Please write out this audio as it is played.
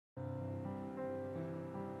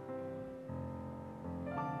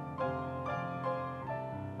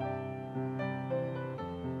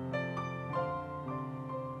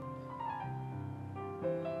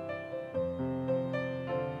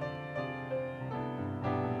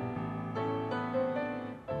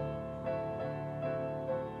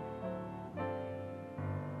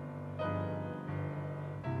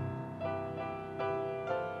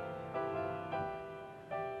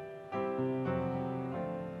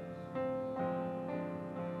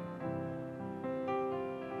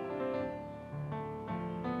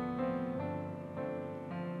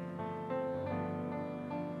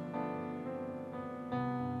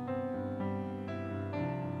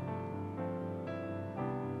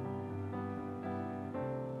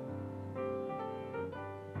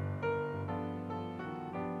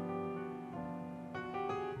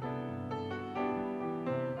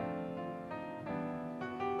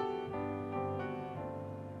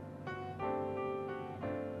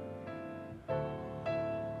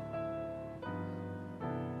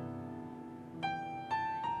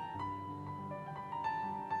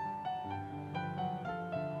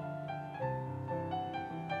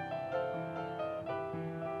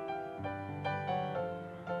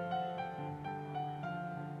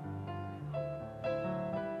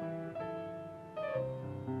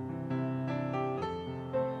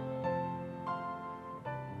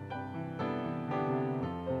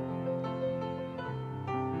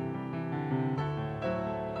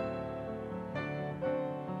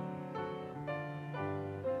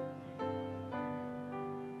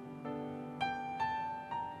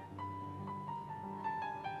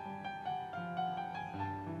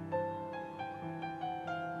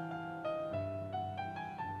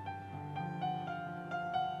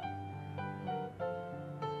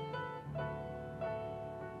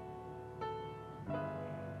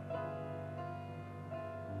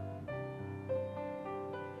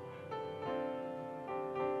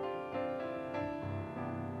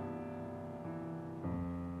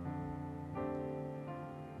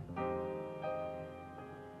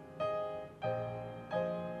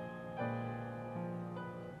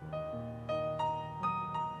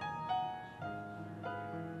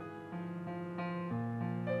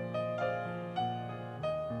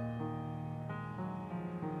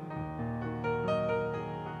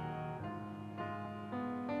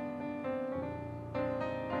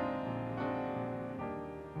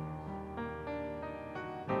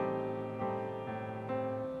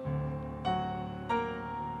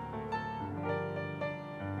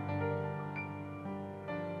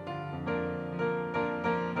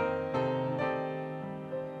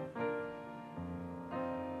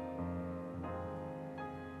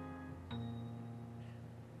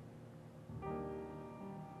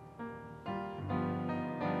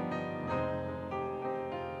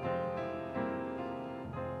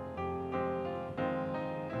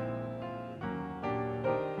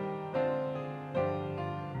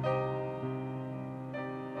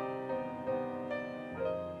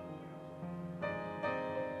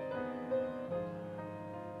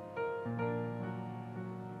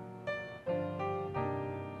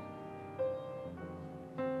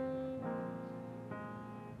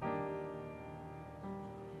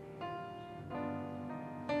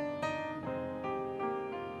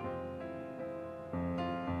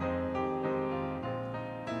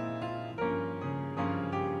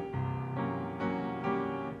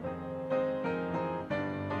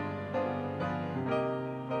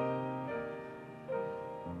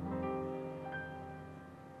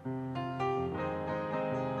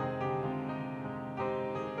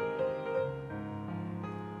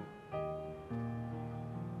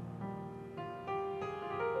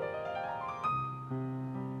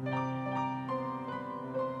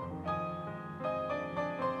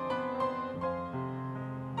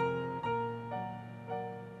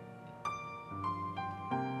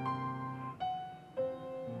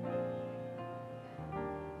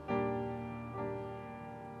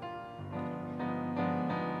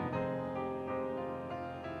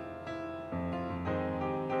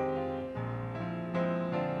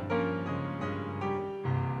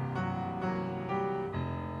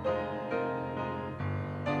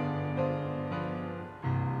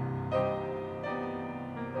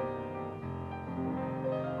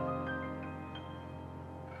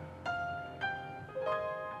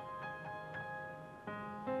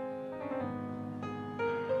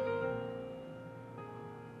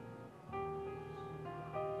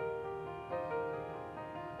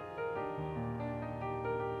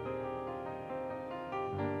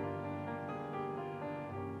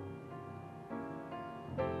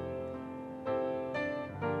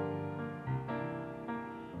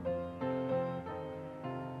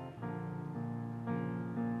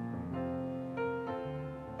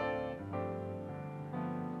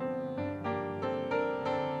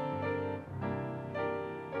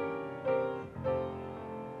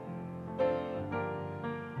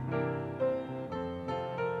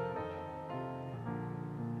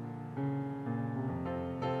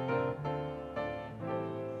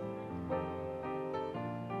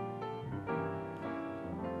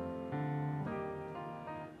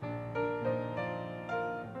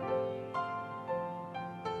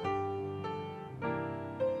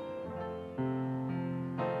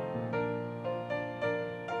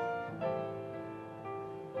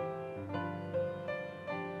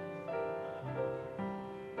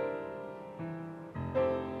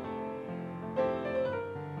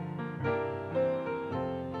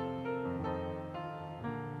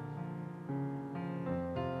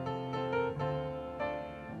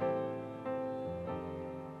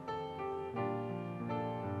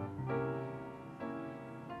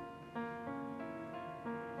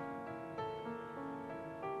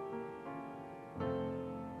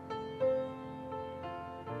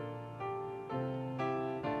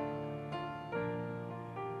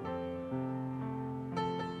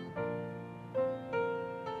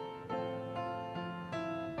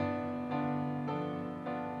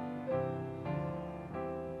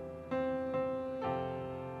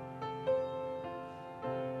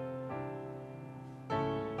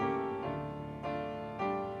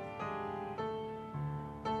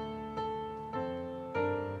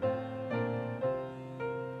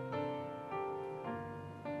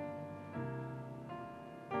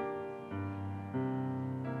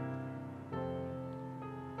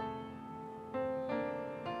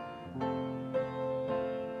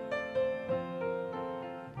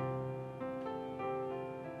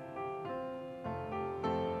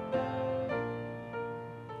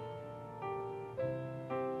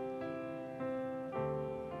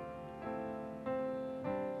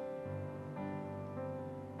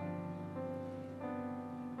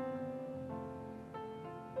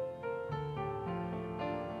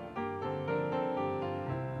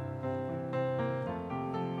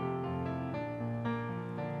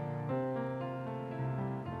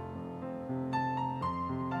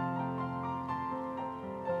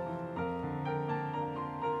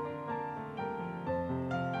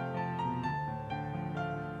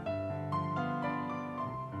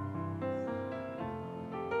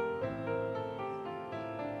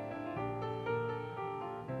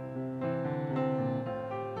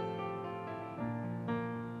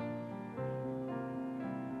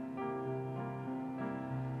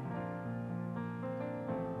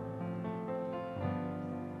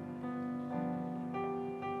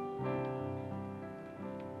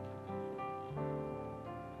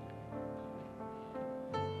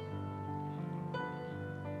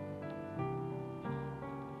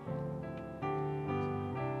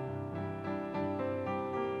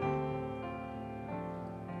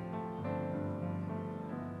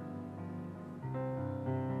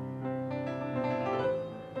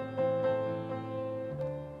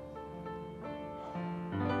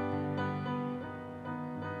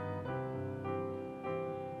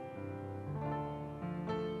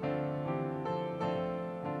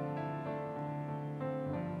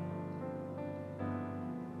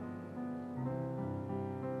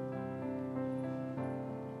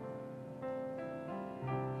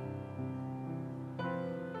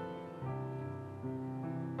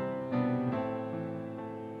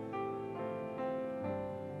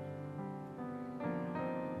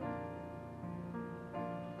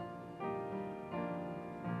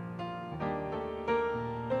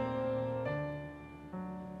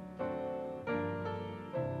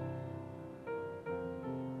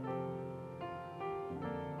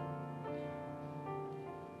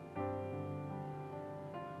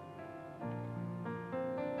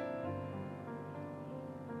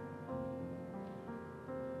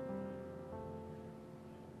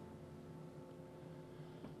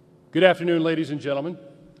Good afternoon, ladies and gentlemen.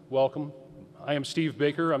 Welcome. I am Steve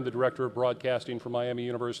Baker. I'm the Director of Broadcasting for Miami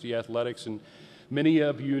University Athletics, and many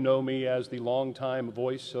of you know me as the longtime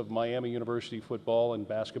voice of Miami University football and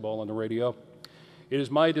basketball on the radio. It is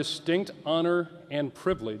my distinct honor and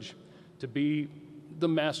privilege to be the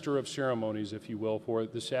master of ceremonies, if you will, for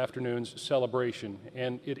this afternoon's celebration,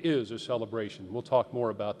 and it is a celebration. We'll talk more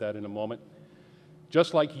about that in a moment.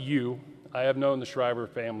 Just like you, I have known the Shriver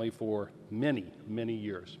family for many, many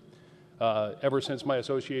years. Ever since my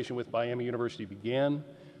association with Miami University began,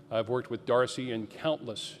 I've worked with Darcy in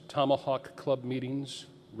countless Tomahawk Club meetings,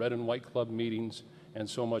 Red and White Club meetings, and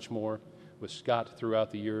so much more, with Scott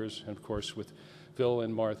throughout the years, and of course with Phil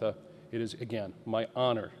and Martha. It is, again, my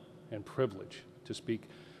honor and privilege to speak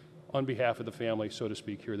on behalf of the family, so to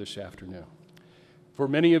speak, here this afternoon. For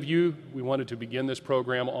many of you, we wanted to begin this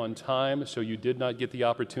program on time, so you did not get the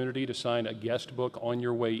opportunity to sign a guest book on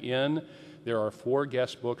your way in. There are 4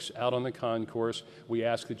 guest books out on the concourse. We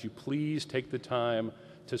ask that you please take the time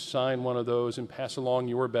to sign one of those and pass along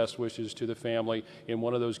your best wishes to the family in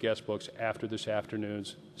one of those guest books after this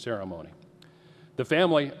afternoon's ceremony. The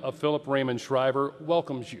family of Phillip Raymond Shriver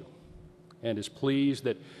welcomes you and is pleased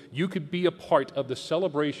that you could be a part of the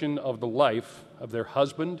celebration of the life of their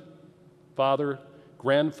husband, father,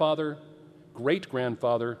 grandfather,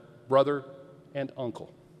 great-grandfather, brother, and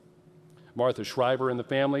uncle. Martha Shriver and the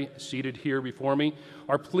family, seated here before me,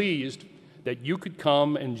 are pleased that you could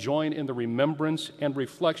come and join in the remembrance and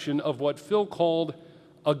reflection of what Phil called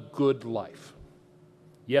a good life.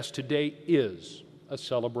 Yes, today is a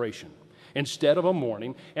celebration instead of a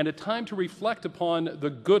mourning, and a time to reflect upon the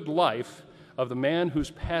good life of the man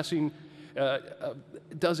whose passing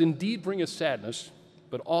does indeed bring us sadness,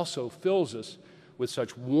 but also fills us with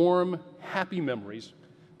such warm, happy memories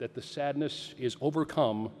that the sadness is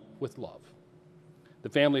overcome with love. The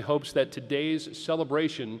family hopes that today's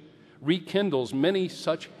celebration rekindles many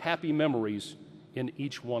such happy memories in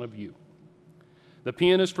each one of you. The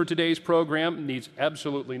pianist for today's program needs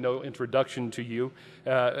absolutely no introduction to you.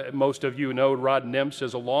 Most of you know Rod Nemps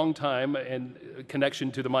as a long time and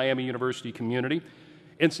connection to the Miami University community.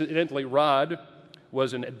 Incidentally, Rod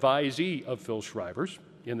was an advisee of Phil Shriver's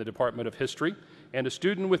in the Department of History and a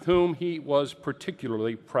student with whom he was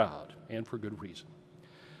particularly proud, and for good reason.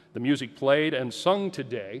 The music played and sung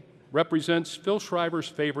today represents Phil Shriver's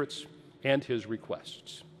favorites and his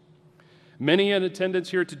requests. Many in attendance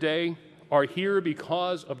here today are here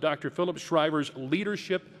because of Dr. Phillip Shriver's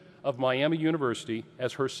leadership of Miami University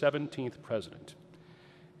as her 17th president.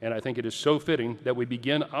 And I think it is so fitting that we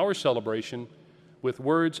begin our celebration with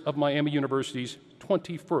words of Miami University's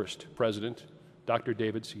 21st president, Dr.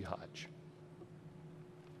 David C. Hodge.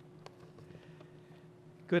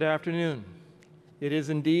 Good afternoon. It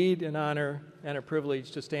is indeed an honor and a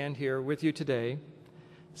privilege to stand here with you today,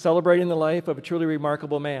 celebrating the life of a truly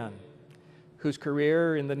remarkable man whose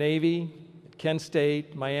career in the Navy, at Kent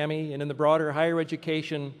State, Miami, and in the broader higher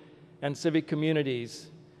education and civic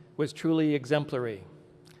communities was truly exemplary.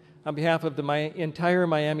 On behalf of the entire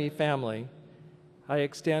Miami family, I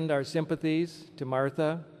extend our sympathies to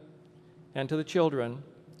Martha and to the children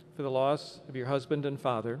for the loss of your husband and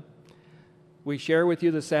father. We share with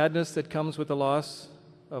you the sadness that comes with the loss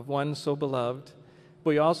of one so beloved,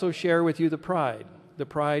 but we also share with you the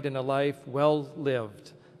pride in a life well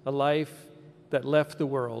lived, a life that left the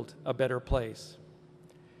world a better place.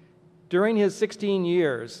 During his 16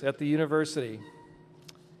 years at the university,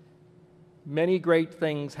 many great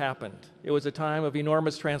things happened. It was a time of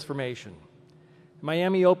enormous transformation.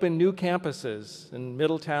 Miami opened new campuses in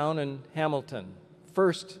Middletown and Hamilton,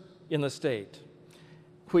 first in the state.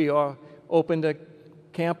 We opened a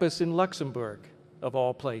campus in Luxembourg, of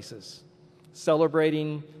all places,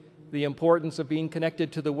 celebrating the importance of being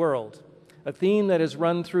connected to the world, a theme that has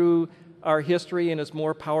run through our history and is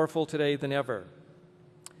more powerful today than ever.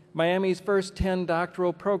 Miami's first 10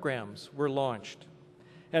 doctoral programs were launched,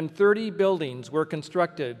 and 30 buildings were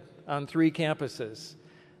constructed on 3 campuses.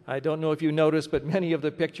 I don't know if you noticed, but many of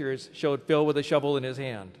the pictures showed Phil with a shovel in his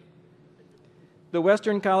hand. The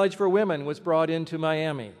Western College for Women was brought into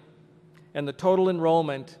Miami, and the total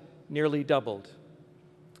enrollment nearly doubled.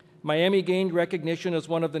 Miami gained recognition as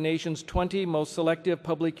one of the nation's 20 most selective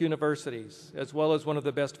public universities, as well as one of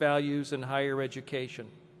the best values in higher education.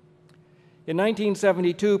 In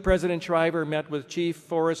 1972, President Shriver met with Chief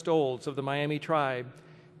Forrest Olds of the Miami tribe,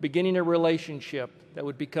 beginning a relationship that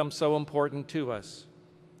would become so important to us.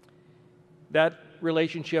 That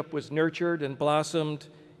relationship was nurtured and blossomed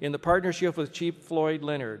in the partnership with Chief Floyd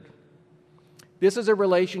Leonard. This is a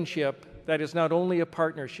relationship that is not only a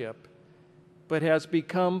partnership, but has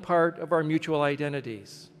become part of our mutual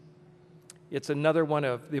identities. It's another one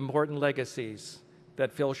of the important legacies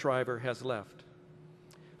that Phil Shriver has left.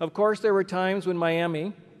 Of course, there were times when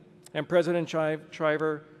Miami and President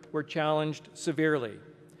Shriver were challenged severely.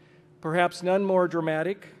 Perhaps none more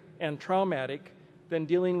dramatic and traumatic than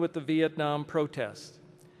dealing with the Vietnam protests.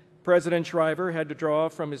 President Shriver had to draw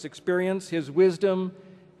from his experience, his wisdom,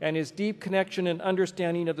 and his deep connection and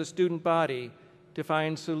understanding of the student body to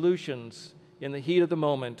find solutions in the heat of the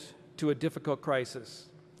moment to a difficult crisis.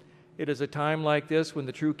 It is a time like this when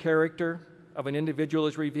the true character of an individual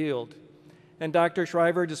is revealed, and Dr.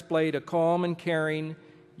 Shriver displayed a calm and caring,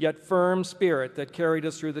 yet firm spirit that carried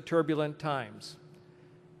us through the turbulent times.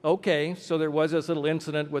 Okay, so there was this little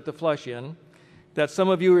incident with the flush-in that some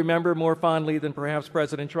of you remember more fondly than perhaps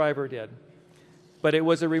President Shriver did. But it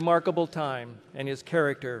was a remarkable time, and his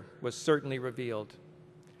character was certainly revealed.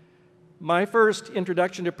 My first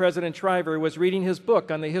introduction to President Shriver was reading his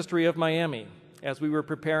book on the history of Miami as we were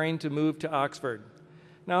preparing to move to Oxford.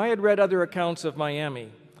 Now, I had read other accounts of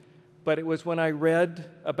Miami, but it was when I read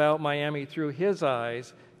about Miami through his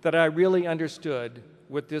eyes that I really understood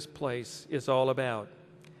what this place is all about.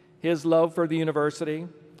 His love for the university,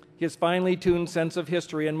 his finely tuned sense of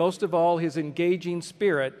history, and most of all, his engaging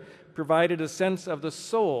spirit provided a sense of the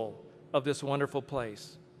soul of this wonderful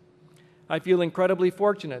place. I feel incredibly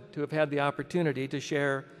fortunate to have had the opportunity to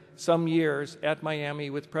share some years at Miami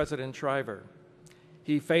with President Shriver.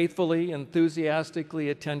 He faithfully, enthusiastically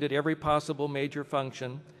attended every possible major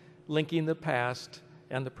function, linking the past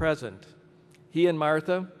and the present. He and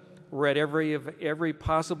Martha were at every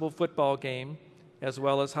possible football game, as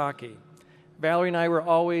well as hockey. Valerie and I were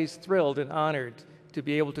always thrilled and honored to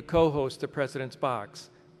be able to co-host the President's Box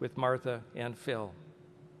with Martha and Phil.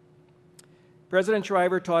 President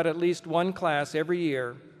Shriver taught at least one class every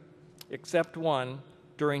year, except one,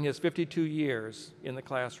 during his 52 years in the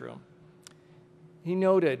classroom. He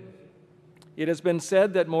noted, "It has been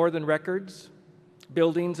said that more than records,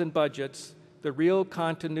 buildings, and budgets, the real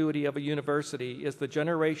continuity of a university is the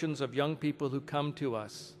generations of young people who come to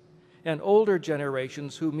us, and older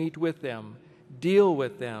generations who meet with them, deal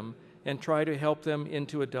with them, and try to help them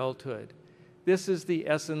into adulthood. This is the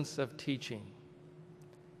essence of teaching."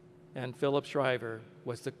 And Phillip Shriver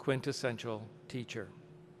was the quintessential teacher.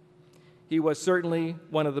 He was certainly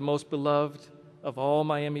one of the most beloved of all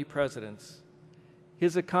Miami presidents.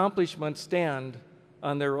 His accomplishments stand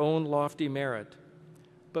on their own lofty merit,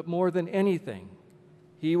 but more than anything,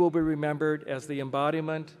 he will be remembered as the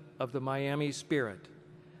embodiment of the Miami spirit,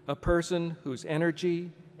 a person whose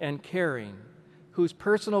energy and caring, whose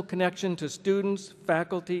personal connection to students,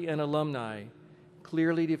 faculty, and alumni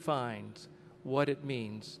clearly defines what it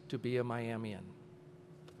means to be a Miamian.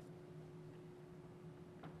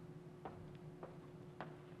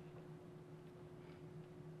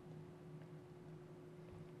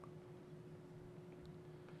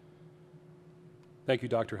 Thank you,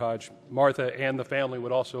 Dr. Hodge. Martha and the family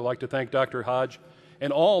would also like to thank Dr. Hodge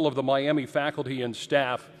and all of the Miami faculty and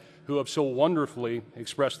staff who have so wonderfully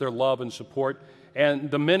expressed their love and support,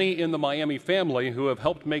 and the many in the Miami family who have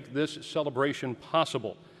helped make this celebration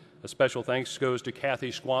possible. A special thanks goes to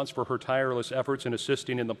Kathy Squantz for her tireless efforts in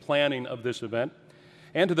assisting in the planning of this event,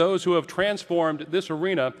 and to those who have transformed this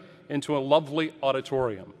arena into a lovely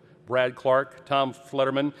auditorium. Brad Clark, Tom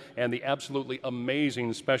Flederman, and the absolutely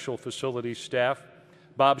amazing special facilities staff,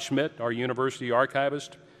 Bob Schmidt, our university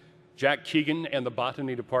archivist, Jack Keegan and the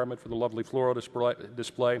botany department for the lovely floral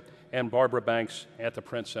display, and Barbara Banks at the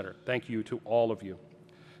Print Center. Thank you to all of you.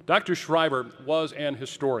 Dr. Shriver was an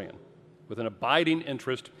historian with an abiding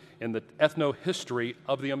interest in the ethno-history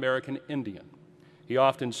of the American Indian. He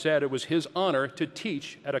often said it was his honor to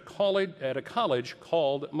teach at a college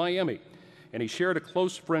called Miami, and he shared a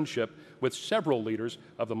close friendship with several leaders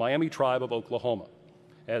of the Miami tribe of Oklahoma,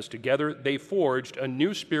 as together they forged a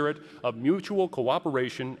new spirit of mutual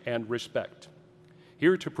cooperation and respect.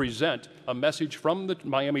 Here to present a message from the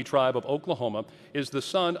Miami tribe of Oklahoma is the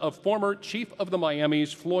son of former Chief of the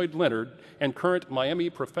Miamis, Floyd Leonard, and current Miami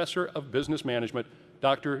Professor of Business Management,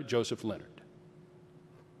 Dr. Joseph Leonard.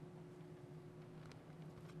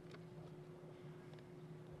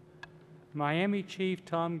 Miami Chief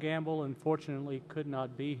Tom Gamble unfortunately could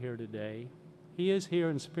not be here today. He is here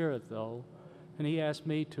in spirit, though, and he asked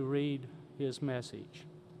me to read his message.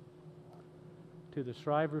 To the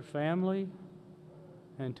Shriver family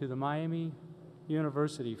and to the Miami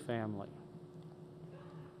University family.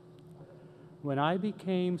 When I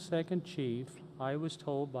became second chief, I was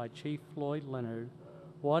told by Chief Floyd Leonard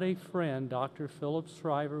what a friend Dr. Phillip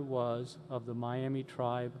Shriver was of the Miami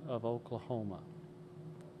tribe of Oklahoma.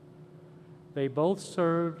 They both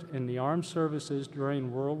served in the armed services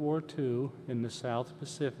during World War II in the South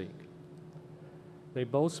Pacific. They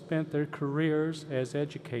both spent their careers as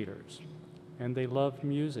educators, and they loved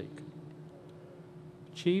music.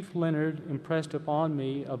 Chief Leonard impressed upon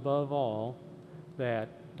me, above all,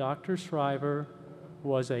 that Dr. Shriver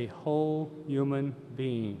was a whole human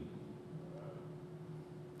being,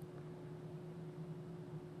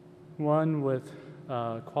 one with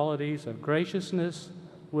qualities of graciousness,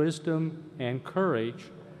 wisdom, and courage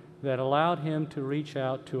that allowed him to reach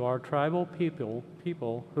out to our tribal people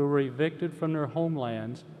who were evicted from their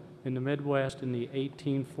homelands in the Midwest in the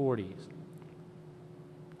 1840s.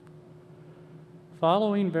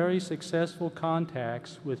 Following very successful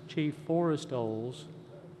contacts with Chief Forrest Olds,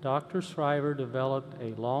 Dr. Shriver developed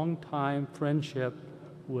a long-time friendship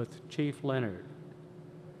with Chief Leonard.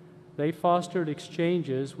 They fostered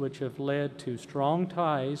exchanges which have led to strong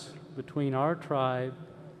ties between our tribe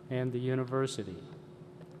and the university.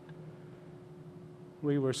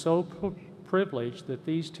 We were so privileged that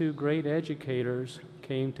these two great educators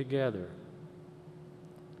came together.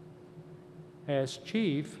 As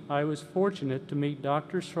chief, I was fortunate to meet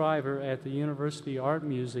Dr. Shriver at the University Art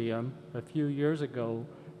Museum a few years ago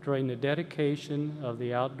during the dedication of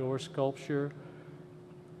the outdoor sculpture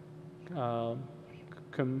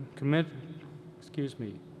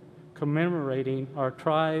commemorating our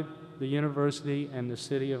tribe, the university, and the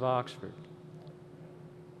city of Oxford.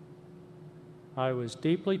 I was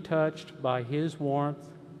deeply touched by his warmth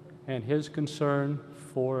and his concern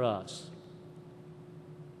for us.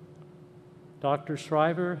 Dr.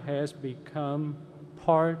 Shriver has become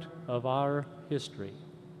part of our history.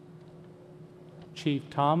 Chief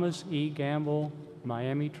Thomas E. Gamble,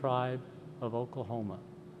 Miami Tribe of Oklahoma.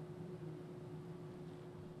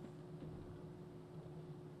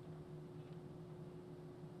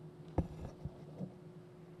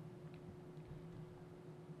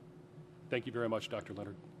 Thank you very much, Dr.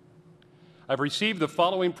 Leonard. I've received the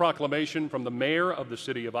following proclamation from the Mayor of the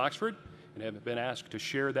City of Oxford and have been asked to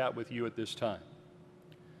share that with you at this time.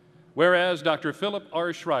 Whereas Dr. Phillip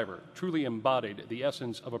R. Shriver truly embodied the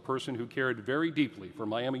essence of a person who cared very deeply for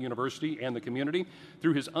Miami University and the community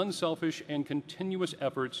through his unselfish and continuous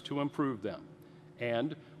efforts to improve them.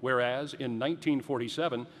 And whereas in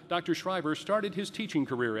 1947, Dr. Shriver started his teaching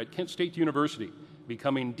career at Kent State University,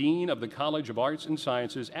 becoming Dean of the College of Arts and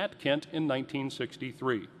Sciences at Kent in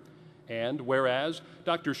 1963. And whereas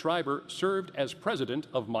Dr. Shriver served as president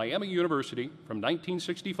of Miami University from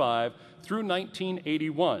 1965 through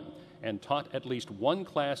 1981 and taught at least one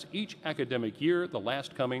class each academic year, the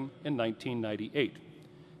last coming in 1998.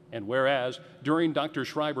 And whereas during Dr.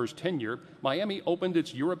 Shriver's tenure, Miami opened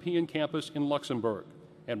its European campus in Luxembourg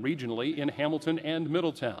and regionally in Hamilton and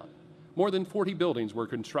Middletown. More than 40 buildings were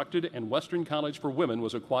constructed and Western College for Women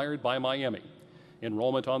was acquired by Miami.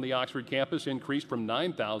 Enrollment on the Oxford campus increased from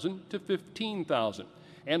 9,000 to 15,000,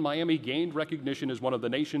 and Miami gained recognition as one of the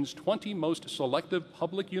nation's 20 most selective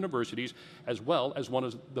public universities, as well as one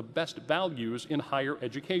of the best values in higher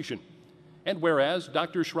education. And whereas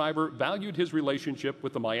Dr. Shriver valued his relationship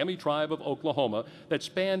with the Miami Tribe of Oklahoma that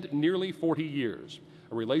spanned nearly 40 years,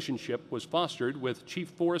 a relationship was fostered with Chief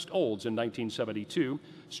Forrest Olds in 1972,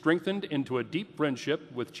 strengthened into a deep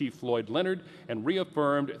friendship with Chief Floyd Leonard, and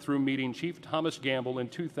reaffirmed through meeting Chief Thomas Gamble in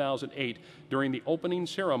 2008 during the opening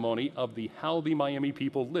ceremony of the How the Miami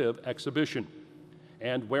People Live exhibition.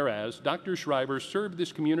 And whereas Dr. Shriver served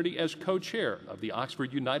this community as co-chair of the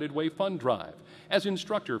Oxford United Way Fund Drive, as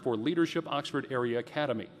instructor for Leadership Oxford Area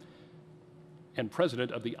Academy, and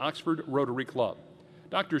president of the Oxford Rotary Club.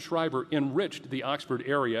 Dr. Shriver enriched the Oxford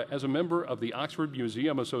area as a member of the Oxford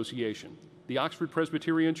Museum Association, the Oxford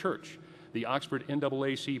Presbyterian Church, the Oxford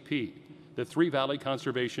NAACP, the Three Valley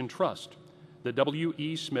Conservation Trust, the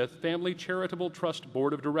W.E. Smith Family Charitable Trust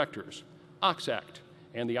Board of Directors, OXACT,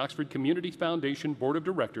 and the Oxford Community Foundation Board of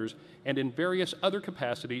Directors, and in various other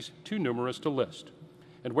capacities too numerous to list.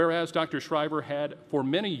 And whereas Dr. Shriver had, for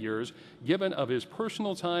many years, given of his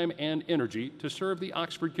personal time and energy to serve the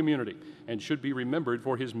Oxford community and should be remembered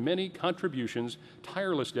for his many contributions,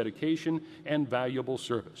 tireless dedication, and valuable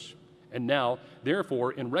service. And now,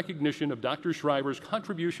 therefore, in recognition of Dr. Shriver's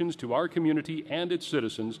contributions to our community and its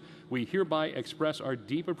citizens, we hereby express our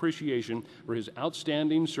deep appreciation for his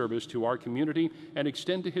outstanding service to our community and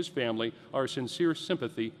extend to his family our sincere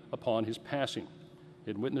sympathy upon his passing.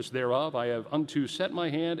 In witness thereof, I have unto set my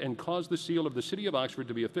hand and caused the seal of the City of Oxford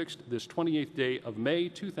to be affixed this 28th day of May,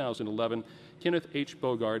 2011, Kenneth H.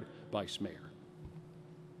 Bogard, Vice Mayor.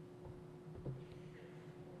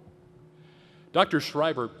 Dr.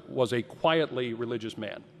 Shriver was a quietly religious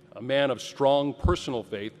man, a man of strong personal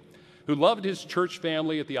faith, who loved his church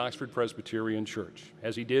family at the Oxford Presbyterian Church,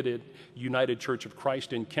 as he did at United Church of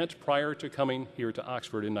Christ in Kent prior to coming here to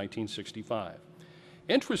Oxford in 1965.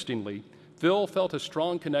 Interestingly, Phil felt a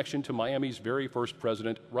strong connection to Miami's very first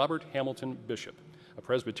president, Robert Hamilton Bishop, a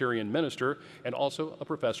Presbyterian minister and also a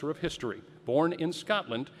professor of history, born in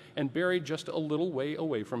Scotland and buried just a little way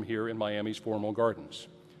away from here in Miami's Formal Gardens.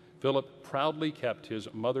 Philip proudly kept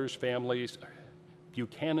his mother's family's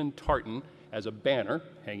Buchanan tartan as a banner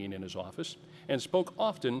hanging in his office and spoke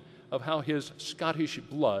often of how his Scottish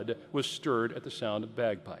blood was stirred at the sound of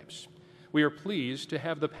bagpipes. We are pleased to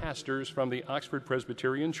have the pastors from the Oxford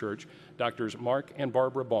Presbyterian Church, Drs. Mark and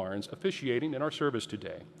Barbara Barnes, officiating in our service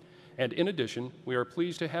today. And in addition, we are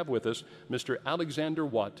pleased to have with us Mr. Alexander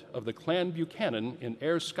Watt of the Clan Buchanan in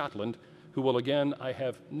Ayr, Scotland, who will again, I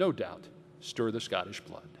have no doubt, stir the Scottish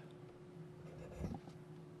blood.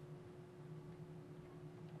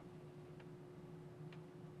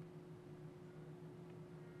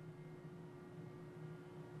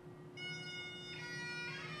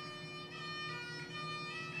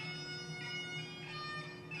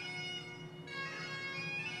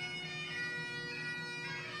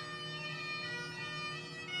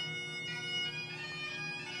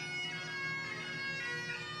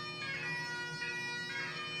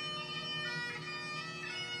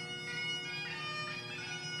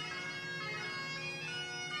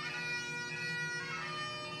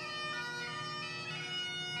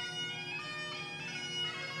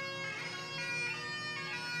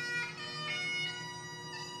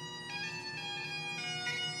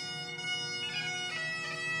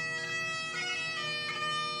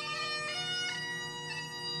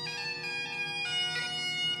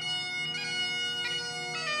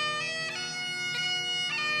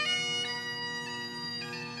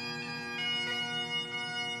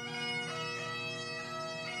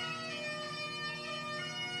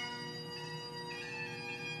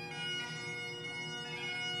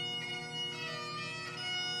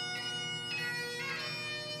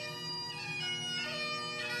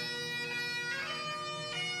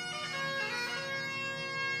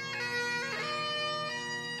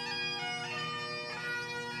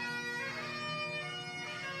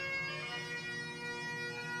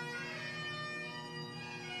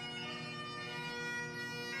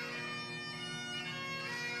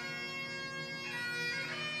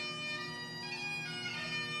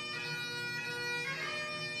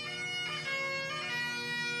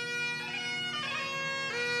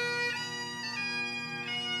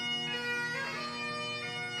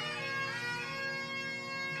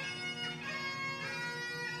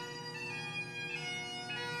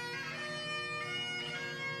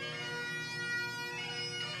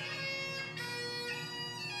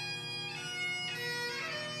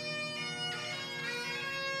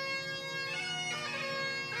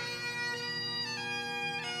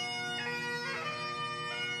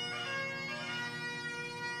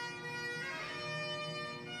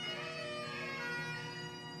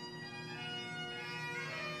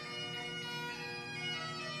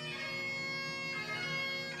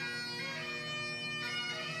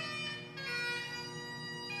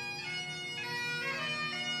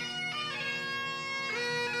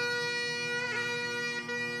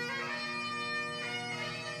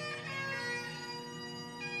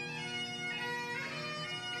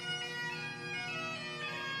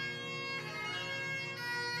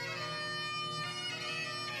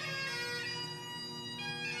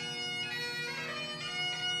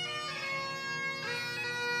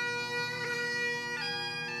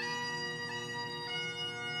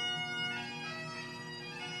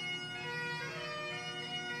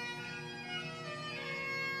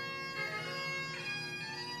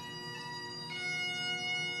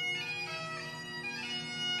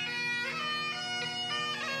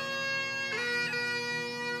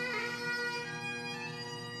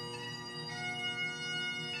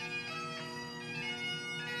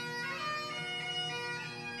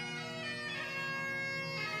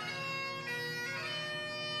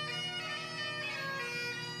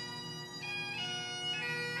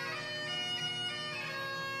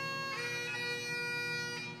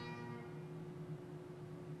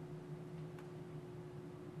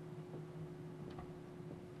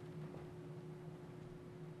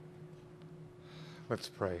 Let's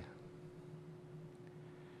pray.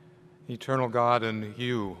 Eternal God, in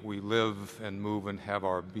you we live and move and have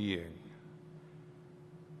our being.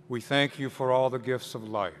 We thank you for all the gifts of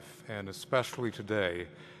life, and especially today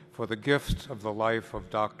for the gift of the life of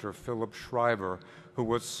Dr. Phillip Shriver, who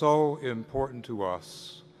was so important to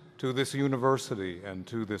us, to this university, and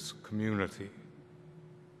to this community.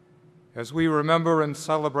 As we remember and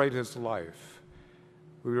celebrate his life,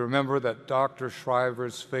 we remember that Dr.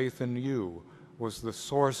 Shriver's faith in you was the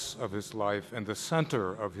source of his life and the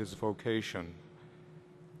center of his vocation.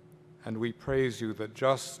 and we praise you that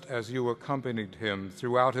just as you accompanied him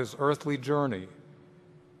throughout his earthly journey,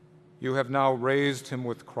 you have now raised him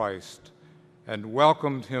with Christ and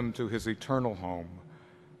welcomed him to his eternal home,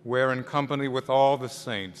 where in company with all the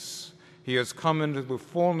saints he has come into the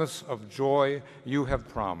fullness of joy you have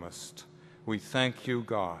promised. We thank you,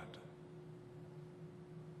 God.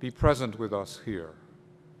 Be present with us here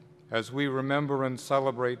as we remember and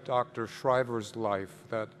celebrate Dr. Shriver's life,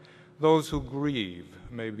 that those who grieve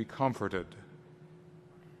may be comforted,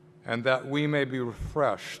 and that we may be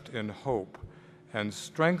refreshed in hope and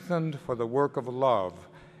strengthened for the work of love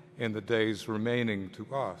in the days remaining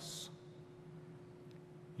to us.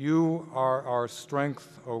 You are our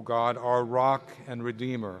strength, O God, our rock and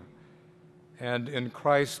Redeemer, and in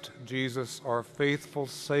Christ Jesus, our faithful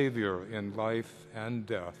Savior in life and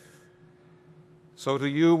death. So to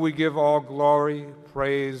you we give all glory,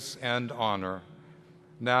 praise, and honor,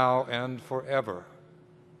 now and forever.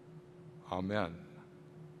 Amen.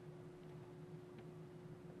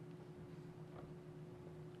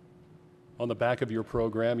 On the back of your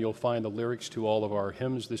program, you'll find the lyrics to all of our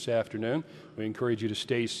hymns this afternoon. We encourage you to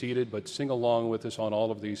stay seated, but sing along with us on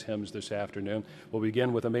all of these hymns this afternoon. We'll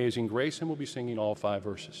begin with Amazing Grace, and we'll be singing all 5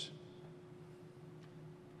 verses.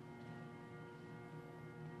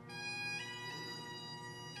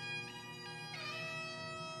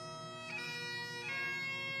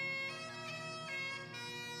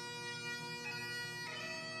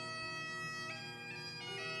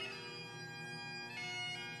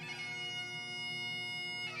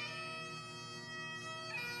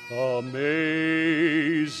 Amazing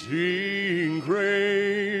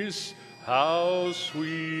grace, how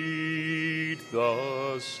sweet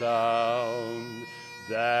the sound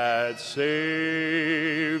that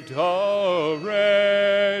saved a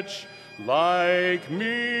wretch like me.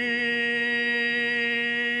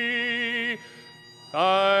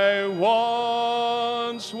 I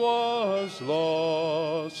once was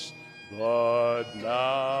lost, but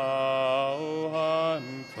now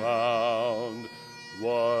I'm found.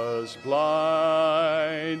 Was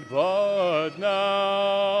blind, but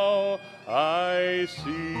now I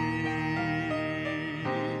see.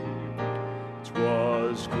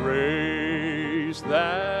 'Twas grace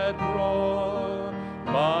that brought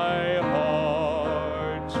my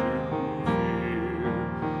heart to fear,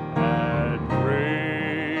 and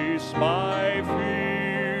grace my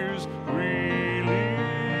fears relieved.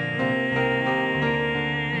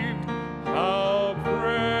 How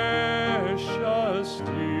precious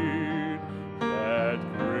did that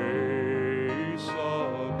grace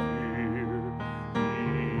appear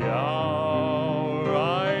the hour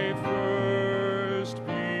I first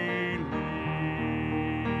believed.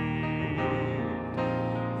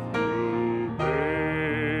 Through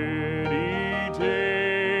many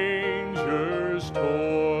dangers,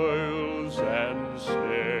 toils, and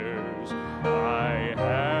snares, I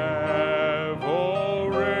have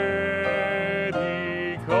already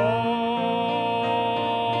come.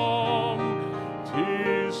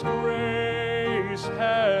 'Tis grace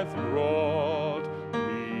hath brought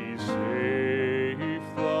me safe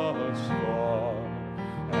thus far,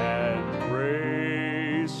 and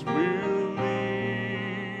grace will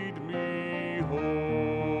lead me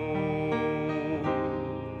home.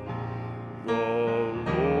 The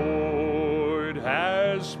Lord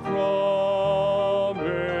has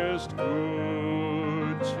promised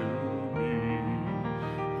good to me.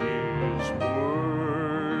 His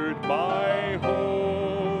word my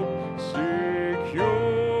hope secures.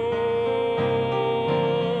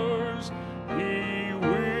 He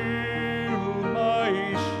will my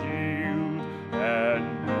shield and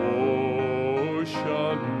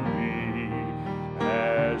portion be,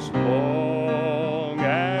 as long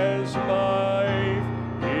as life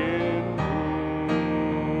endures.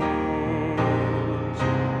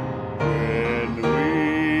 When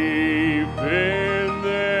we've been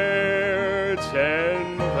there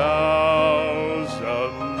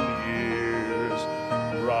 10,000 years,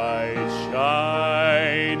 bright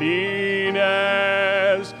shining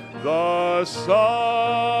as the sun,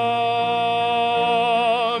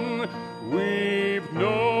 we've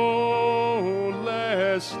no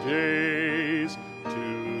less days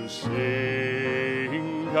to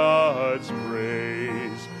sing God's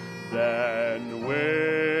praise than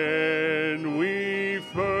when we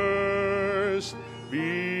first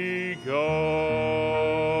begun.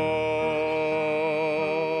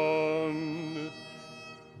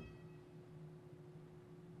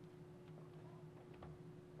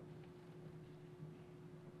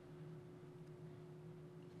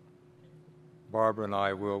 Barbara and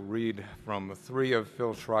I will read from 3 of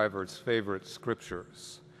Phil Shriver's favorite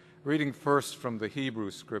scriptures. Reading first from the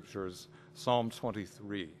Hebrew Scriptures, Psalm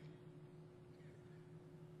 23.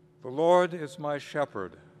 The Lord is my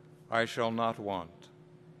shepherd, I shall not want.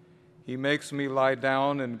 He makes me lie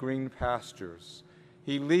down in green pastures.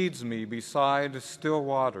 He leads me beside still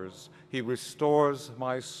waters. He restores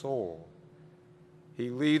my soul.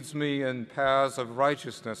 He leads me in paths of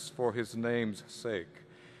righteousness for his name's sake.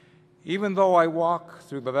 Even though I walk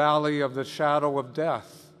through the valley of the shadow of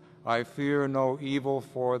death, I fear no evil,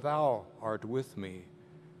 for thou art with me.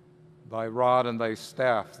 Thy rod and thy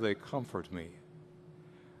staff, they comfort me.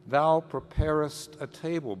 Thou preparest a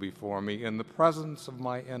table before me in the presence of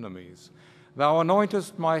my enemies. Thou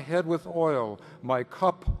anointest my head with oil, my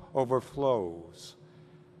cup overflows.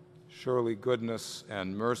 Surely goodness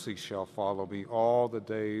and mercy shall follow me all the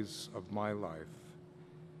days of my life,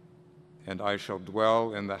 and I shall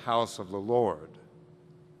dwell in the house of the Lord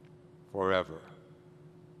forever.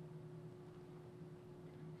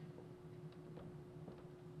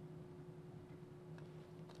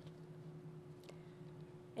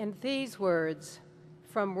 And these words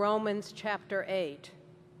from Romans chapter 8.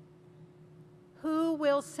 Who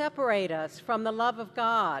will separate us from the love of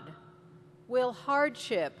God? Will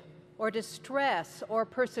hardship or distress or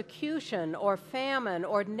persecution or famine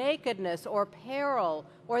or nakedness or peril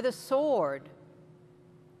or the sword?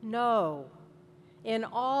 No. In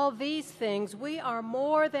all these things we are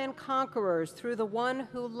more than conquerors through the one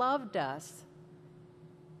who loved us.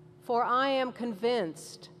 For I am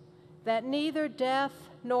convinced that neither death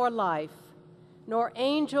nor life, nor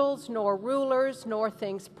angels, nor rulers, nor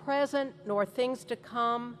things present, nor things to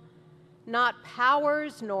come, not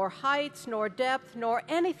powers, nor heights, nor depth, nor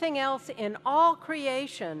anything else in all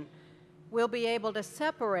creation will be able to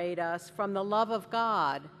separate us from the love of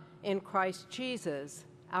God in Christ Jesus,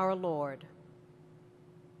 our Lord.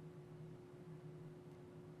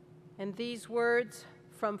 And these words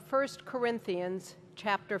from 1 Corinthians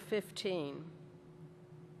chapter 15.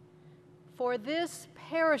 For this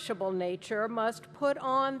perishable nature must put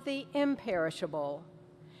on the imperishable,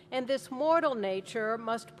 and this mortal nature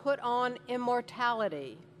must put on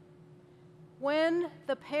immortality. When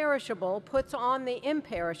the perishable puts on the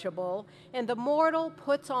imperishable, and the mortal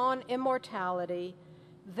puts on immortality,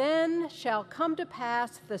 then shall come to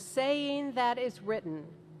pass the saying that is written,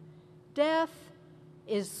 Death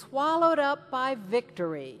is swallowed up by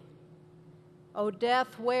victory. O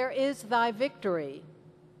death, where is thy victory?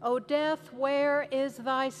 O death, where is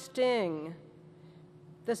thy sting?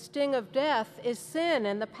 The sting of death is sin,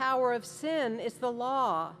 and the power of sin is the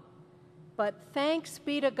law. But thanks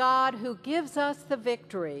be to God who gives us the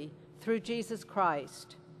victory through Jesus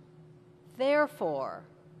Christ. Therefore,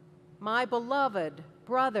 my beloved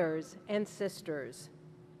brothers and sisters,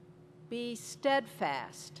 be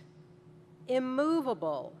steadfast,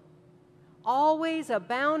 immovable, always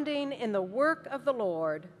abounding in the work of the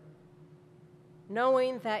Lord,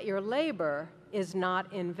 knowing that your labor is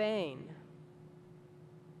not in vain.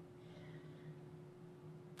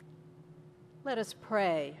 Let us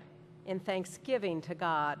pray in thanksgiving to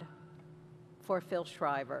God for Phil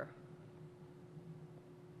Shriver.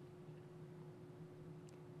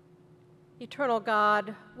 Eternal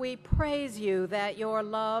God, we praise you that your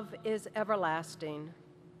love is everlasting.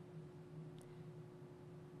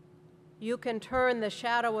 You can turn the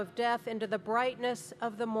shadow of death into the brightness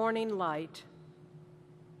of the morning light.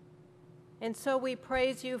 And so we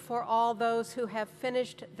praise you for all those who have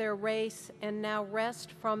finished their race and now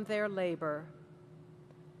rest from their labor.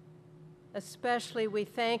 Especially we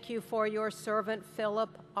thank you for your servant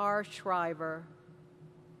Phillip R. Shriver,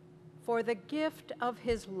 for the gift of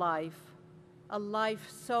his life, a life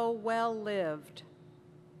so well lived,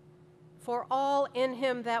 for all in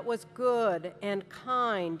him that was good and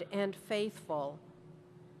kind and faithful,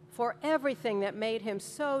 for everything that made him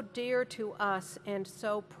so dear to us and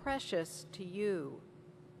so precious to you.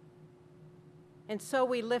 And so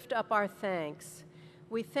we lift up our thanks.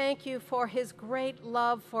 We thank you for his great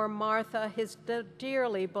love for Martha, his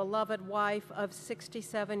dearly beloved wife of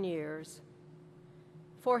 67 years,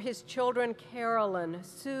 for his children Carolyn,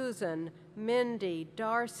 Susan, Mindy,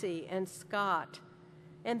 Darcy, and Scott,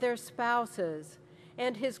 and their spouses,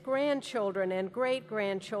 and his grandchildren and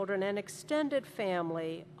great-grandchildren and extended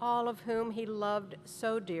family, all of whom he loved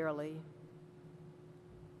so dearly.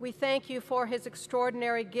 We thank you for his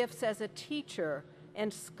extraordinary gifts as a teacher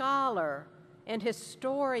and scholar and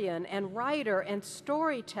historian and writer and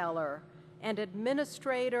storyteller and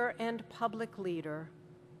administrator and public leader.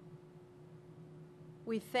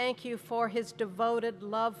 We thank you for his devoted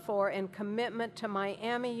love for and commitment to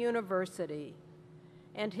Miami University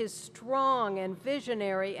and his strong and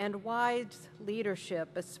visionary and wise leadership,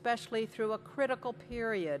 especially through a critical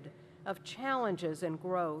period of challenges and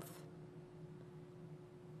growth.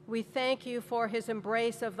 We thank you for his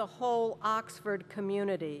embrace of the whole Oxford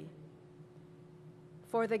community,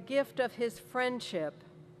 for the gift of his friendship,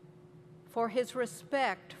 for his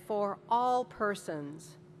respect for all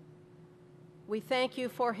persons. We thank you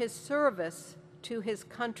for his service to his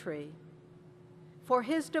country, for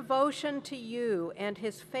his devotion to you and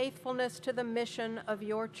his faithfulness to the mission of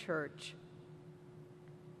your church.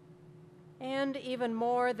 And even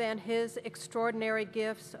more than his extraordinary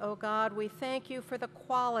gifts, O God, we thank you for the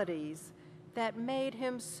qualities that made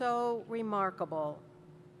him so remarkable: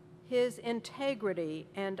 his integrity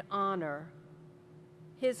and honor,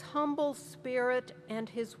 his humble spirit and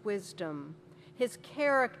his wisdom, his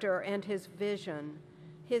character and his vision,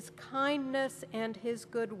 his kindness and his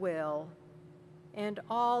goodwill, and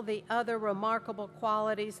all the other remarkable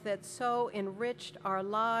qualities that so enriched our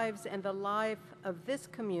lives and the life of this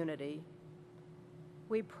community.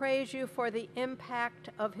 We praise you for the impact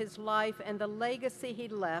of his life and the legacy he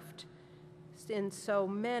left in so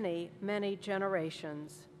many, many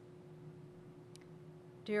generations.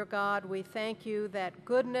 Dear God, we thank you that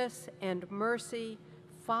goodness and mercy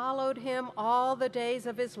followed him all the days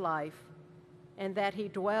of his life, and that he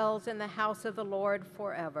dwells in the house of the Lord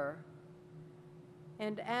forever.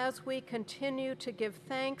 And as we continue to give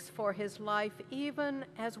thanks for his life, even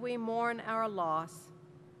as we mourn our loss,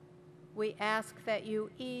 we ask that you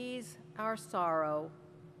ease our sorrow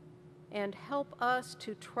and help us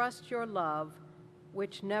to trust your love,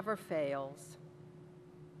 which never fails.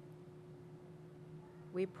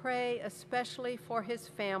 We pray especially for his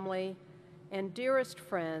family and dearest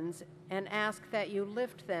friends, and ask that you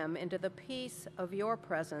lift them into the peace of your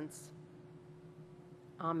presence.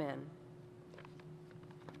 Amen.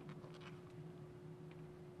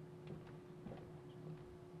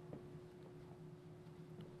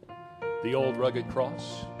 The Old Rugged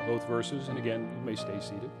Cross, both verses, and again, you may stay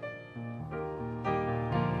seated.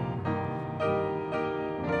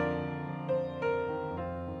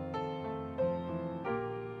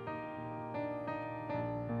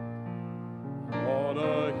 On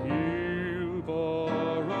a hill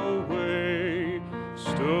far away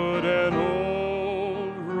stood an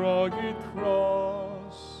old rugged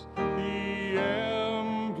cross, the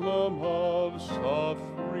emblem of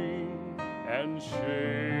suffering and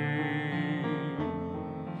shame.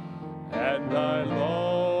 And I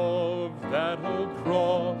love that old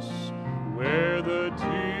cross, where the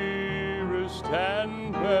dearest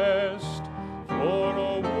and best for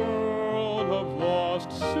a world of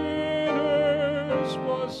lost sinners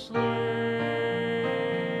was slain.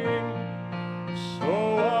 So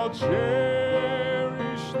I'll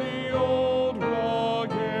cherish the old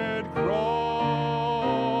rugged cross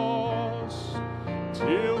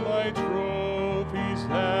till my trophies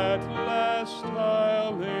at last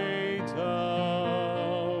I'll lay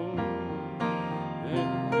down.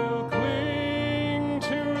 Then we'll cling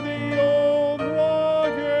to the old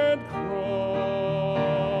rugged cross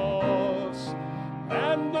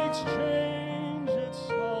and exchange it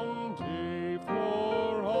someday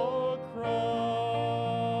for a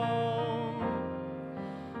crown.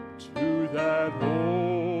 To that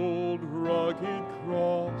old rugged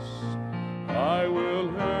cross I will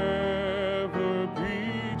ever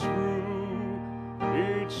be true,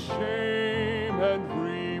 its shame and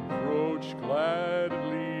reproach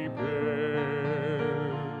gladly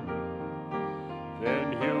bear. Then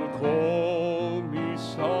he'll call me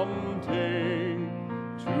someday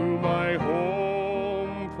to my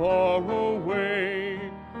home far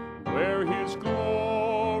away, where his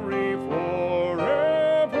glory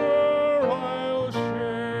forever I'll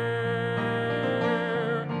share.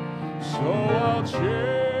 So I'll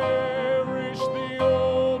cherish the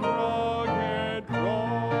old rugged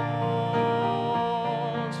cross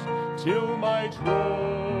till my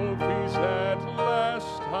trophies at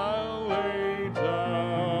last I'll lay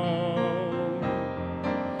down.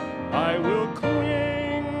 I will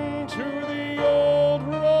cling to the old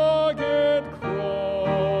rugged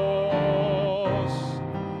cross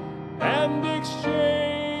and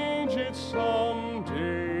exchange it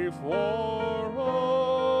someday for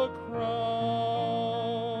a crown.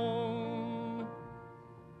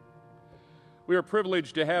 We are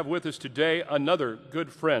privileged to have with us today another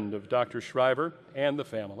good friend of Dr. Shriver and the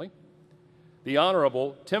family, the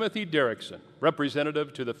Honorable Timothy Derrickson,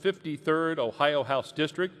 representative to the 53rd Ohio House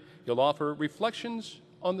District. He'll offer reflections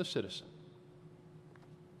on the citizen.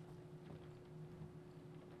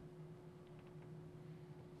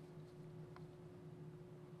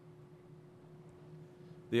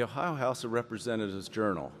 The Ohio House of Representatives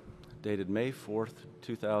Journal, dated May 4th,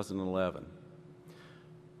 2011.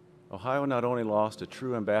 Ohio not only lost a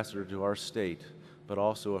true ambassador to our state, but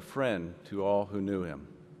also a friend to all who knew him.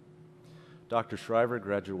 Dr. Shriver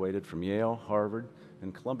graduated from Yale, Harvard,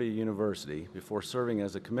 and Columbia University before serving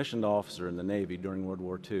as a commissioned officer in the Navy during World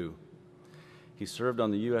War II. He served on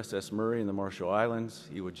the USS Murray in the Marshall Islands,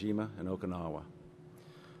 Iwo Jima, and Okinawa.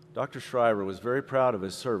 Dr. Shriver was very proud of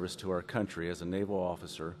his service to our country as a naval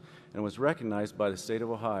officer and was recognized by the state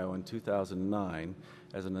of Ohio in 2009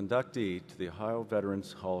 as an inductee to the Ohio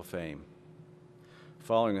Veterans Hall of Fame.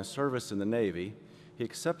 Following a service in the Navy, he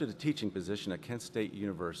accepted a teaching position at Kent State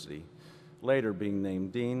University, later being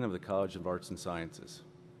named Dean of the College of Arts and Sciences.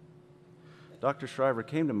 Dr. Shriver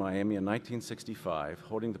came to Miami in 1965,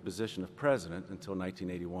 holding the position of president until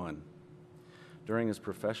 1981. During his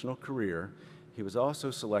professional career, he was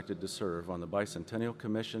also selected to serve on the Bicentennial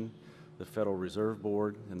Commission, the Federal Reserve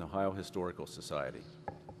Board, and the Ohio Historical Society.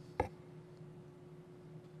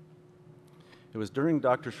 It was during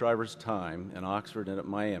Dr. Shriver's time in Oxford and at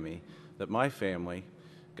Miami that my family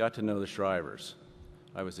got to know the Shrivers.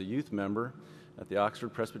 I was a youth member at the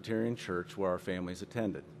Oxford Presbyterian Church where our families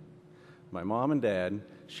attended. My mom and dad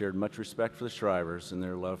shared much respect for the Shrivers and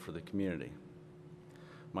their love for the community.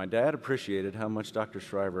 My dad appreciated how much Dr.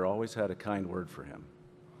 Shriver always had a kind word for him.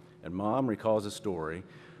 And Mom recalls a story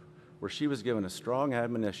where she was given a strong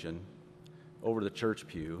admonition over the church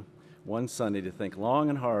pew one Sunday to think long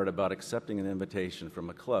and hard about accepting an invitation from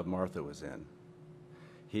a club Martha was in.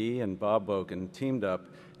 He and Bob Boken teamed up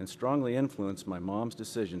and strongly influenced my mom's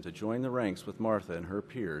decision to join the ranks with Martha and her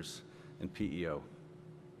peers in PEO.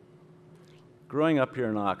 Growing up here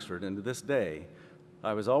in Oxford, and to this day,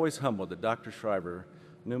 I was always humbled that Dr. Shriver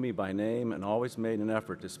knew me by name and always made an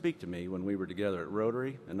effort to speak to me when we were together at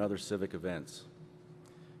Rotary and other civic events.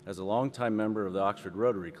 As a longtime member of the Oxford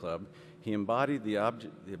Rotary Club, he embodied the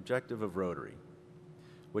objective of Rotary,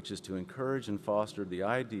 which is to encourage and foster the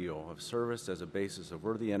ideal of service as a basis of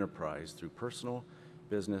worthy enterprise through personal,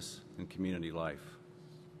 business, and community life.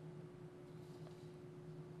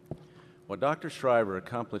 While Dr. Shriver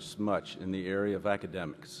accomplished much in the area of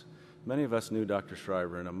academics, many of us knew Dr.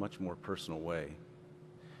 Shriver in a much more personal way.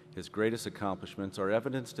 His greatest accomplishments are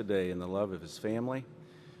evidenced today in the love of his family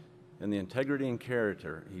and the integrity and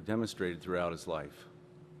character he demonstrated throughout his life.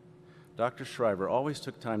 Dr. Shriver always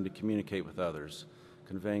took time to communicate with others,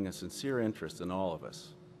 conveying a sincere interest in all of us.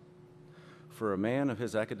 For a man of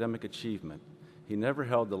his academic achievement, he never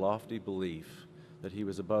held the lofty belief that he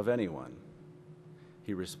was above anyone.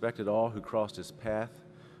 He respected all who crossed his path,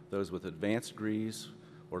 those with advanced degrees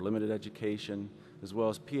or limited education, as well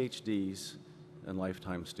as PhDs and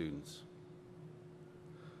lifetime students.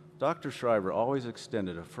 Dr. Shriver always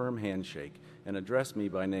extended a firm handshake and addressed me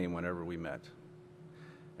by name whenever we met.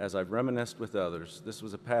 As I've reminisced with others, this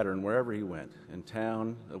was a pattern wherever he went, in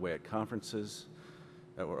town, away at conferences,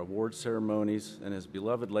 at award ceremonies, in his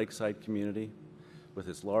beloved lakeside community, with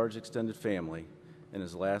his large extended family, in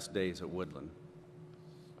his last days at Woodland.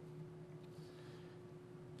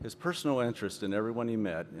 His personal interest in everyone he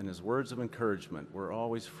met and his words of encouragement were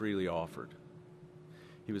always freely offered.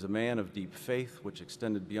 He was a man of deep faith, which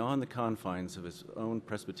extended beyond the confines of his own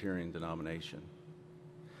Presbyterian denomination.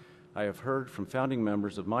 I have heard from founding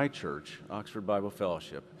members of my church, Oxford Bible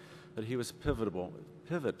Fellowship, that he was pivotal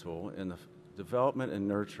in the development and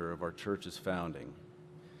nurture of our church's founding.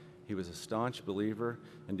 He was a staunch believer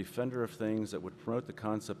and defender of things that would promote the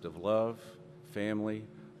concept of love, family,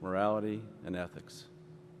 morality, and ethics.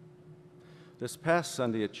 This past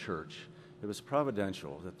Sunday at church, it was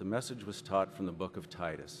providential that the message was taught from the book of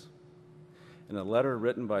Titus. In a letter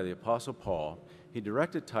written by the Apostle Paul, he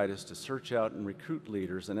directed Titus to search out and recruit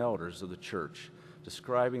leaders and elders of the church,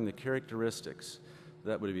 describing the characteristics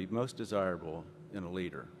that would be most desirable in a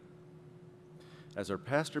leader. As our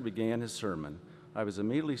pastor began his sermon, I was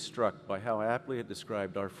immediately struck by how aptly it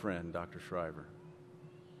described our friend, Dr. Shriver.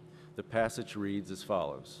 The passage reads as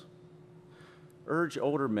follows: "Urge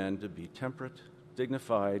older men to be temperate,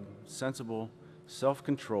 dignified, sensible,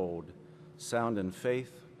 self-controlled, sound in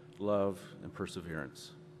faith, love, and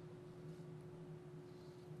perseverance."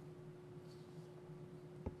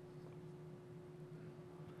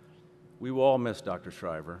 We will all miss Dr.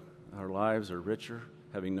 Shriver. Our lives are richer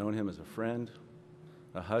having known him as a friend,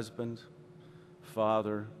 a husband,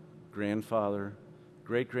 father, grandfather,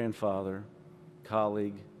 great-grandfather,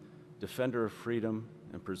 colleague, defender of freedom,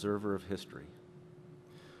 and preserver of history.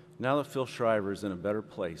 Now that Phil Shriver is in a better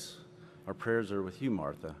place, our prayers are with you,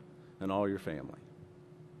 Martha, and all your family.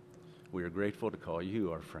 We are grateful to call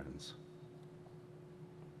you our friends.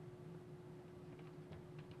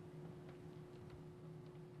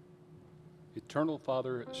 Eternal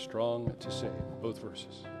Father, strong to save. Both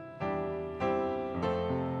verses.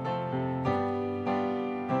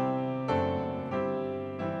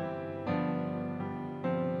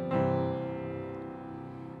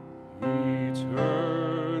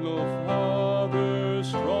 Eternal Father,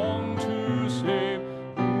 strong to save,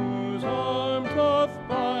 whose arm doth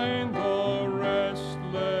bind the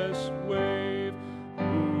restless wave,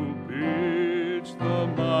 who bids the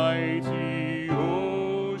mighty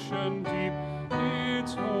ocean deep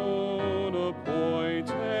its own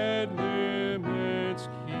appointed limits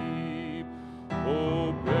keep.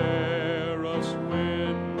 O bear us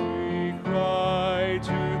when we cry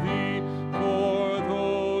to thee, for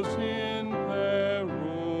those in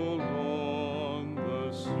peril on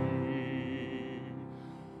the sea.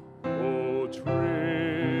 O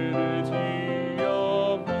Trinity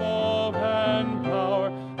of love and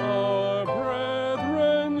power, our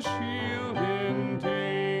brethren shield in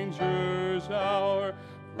danger's hour,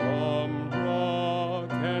 from rock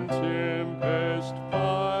and tempest,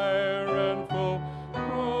 fire and foe,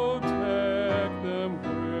 protect them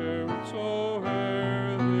wheresoe'er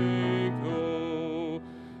they go,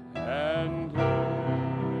 and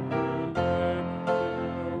ever let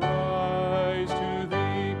there rise to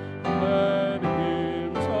thee glad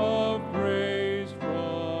hymns of praise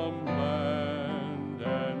from land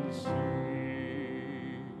and sea.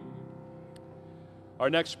 Our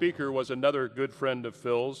next speaker was another good friend of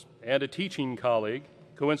Phil's and a teaching colleague,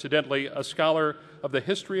 coincidentally a scholar of the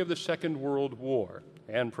history of the Second World War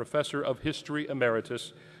and professor of history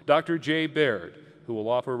emeritus, Dr. J. Baird, who will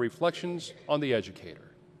offer reflections on the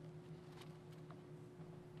educator.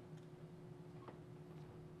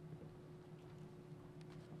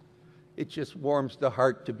 It just warms the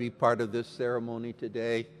heart to be part of this ceremony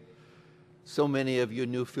today. So many of you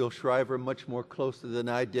knew Phil Shriver much more closely than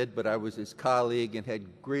I did, but I was his colleague and had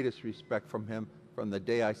greatest respect from him from the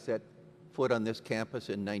day I set foot on this campus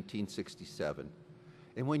in 1967.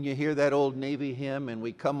 And when you hear that old Navy hymn and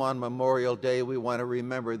we come on Memorial Day, we want to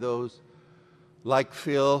remember those like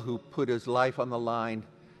Phil who put his life on the line,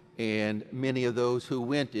 and many of those who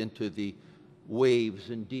went into the waves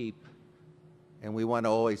and deep, and we want to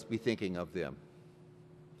always be thinking of them.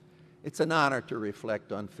 It's an honor to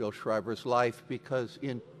reflect on Phil Shriver's life because,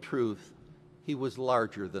 in truth, he was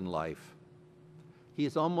larger than life. He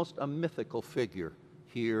is almost a mythical figure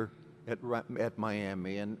here at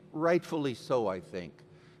Miami, and rightfully so, I think,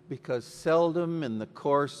 because seldom in the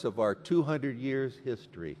course of our 200 years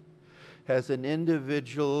history has an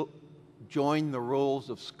individual joined the roles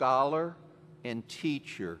of scholar and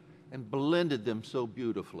teacher and blended them so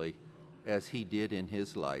beautifully as he did in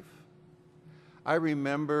his life. I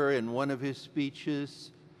remember in one of his speeches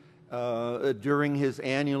during his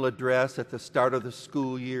annual address at the start of the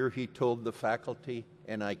school year, he told the faculty,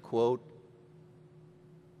 and I quote,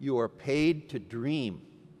 "You are paid to dream."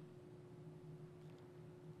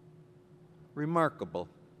 Remarkable.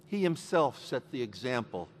 He himself set the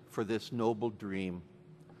example for this noble dream.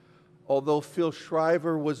 Although Phil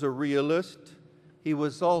Shriver was a realist, he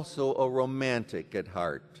was also a romantic at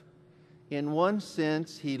heart. In one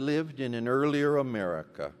sense, he lived in an earlier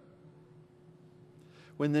America,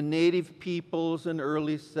 when the native peoples and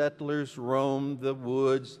early settlers roamed the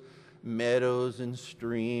woods, meadows, and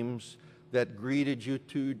streams that greeted you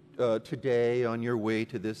today on your way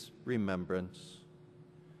to this remembrance.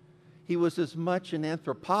 He was as much an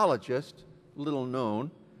anthropologist, little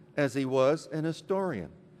known, as he was an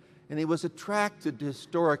historian, and he was attracted to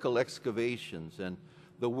historical excavations and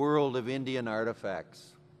the world of Indian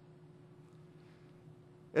artifacts.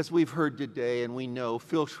 As we've heard today, and we know,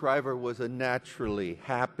 Phil Shriver was a naturally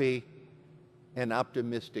happy and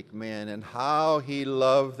optimistic man, and how he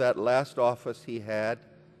loved that last office he had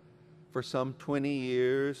for some 20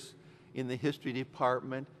 years in the history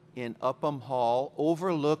department in Upham Hall,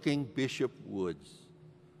 overlooking Bishop Woods.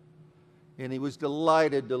 And he was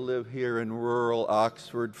delighted to live here in rural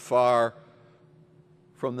Oxford, far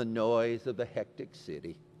from the noise of the hectic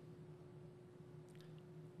city.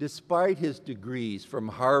 Despite his degrees from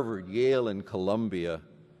Harvard, Yale, and Columbia,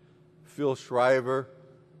 Phil Shriver,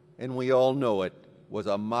 and we all know it, was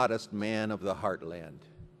a modest man of the heartland.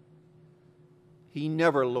 He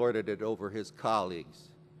never lorded it over his colleagues,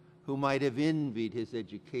 who might have envied his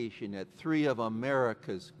education at three of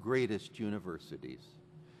America's greatest universities.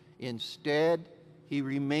 Instead, he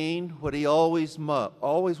remained what he always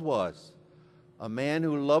was, a man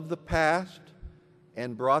who loved the past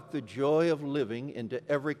and brought the joy of living into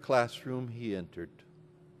every classroom he entered.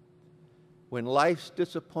 When life's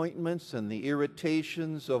disappointments and the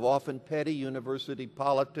irritations of often petty university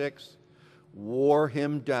politics wore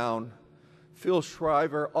him down, Phil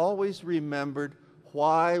Shriver always remembered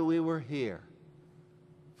why we were here,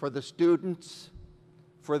 for the students,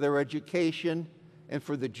 for their education, and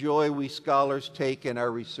for the joy we scholars take in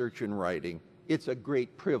our research and writing. It's a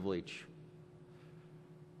great privilege.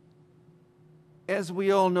 As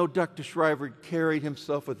we all know, Dr. Shriver carried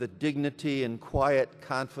himself with a dignity and quiet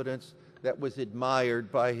confidence that was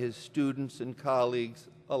admired by his students and colleagues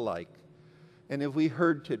alike. And as we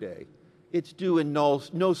heard today, it's due in no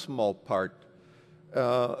small part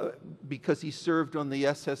because he served on the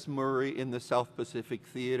SS Murray in the South Pacific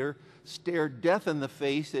Theater, stared death in the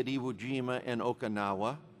face at Iwo Jima and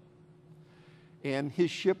Okinawa, and his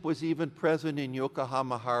ship was even present in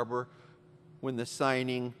Yokohama Harbor when the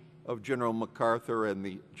signing of General MacArthur and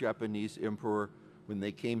the Japanese Emperor when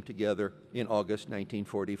they came together in August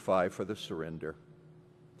 1945 for the surrender.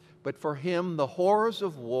 But for him, the horrors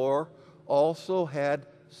of war also had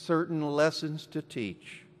certain lessons to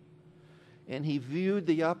teach. And he viewed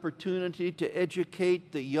the opportunity to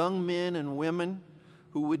educate the young men and women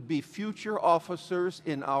who would be future officers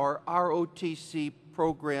in our ROTC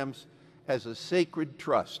programs as a sacred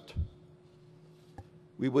trust.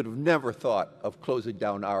 We would have never thought of closing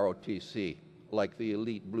down ROTC like the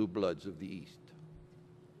elite blue bloods of the East.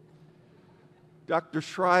 Dr.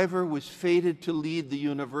 Shriver was fated to lead the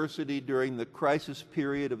university during the crisis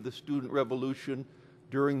period of the student revolution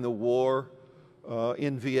during the war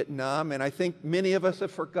in Vietnam, and I think many of us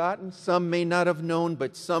have forgotten, some may not have known,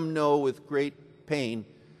 but some know with great pain,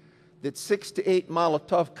 that 6 to 8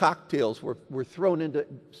 Molotov cocktails were thrown into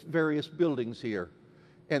various buildings here,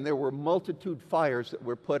 and there were multitude fires that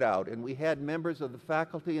were put out, and we had members of the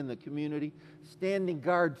faculty and the community standing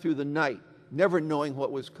guard through the night, never knowing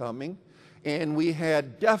what was coming. And we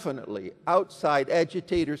had definitely outside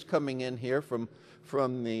agitators coming in here from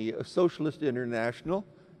the Socialist International,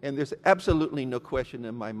 and there's absolutely no question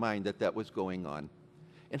in my mind that that was going on.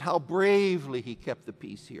 And how bravely he kept the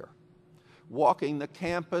peace here, walking the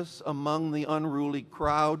campus among the unruly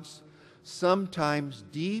crowds, sometimes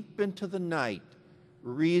deep into the night,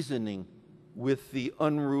 reasoning with the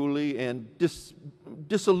unruly and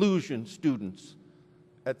disillusioned students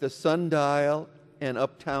at the Sundial and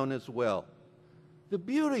uptown as well. The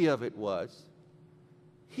beauty of it was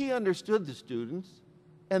he understood the students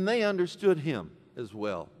and they understood him as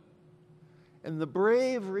well. And the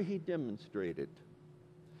bravery he demonstrated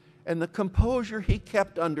and the composure he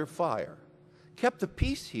kept under fire kept the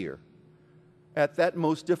peace here at that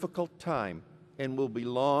most difficult time and will be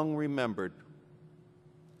long remembered.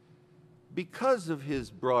 Because of his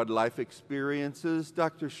broad life experiences,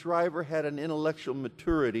 Dr. Shriver had an intellectual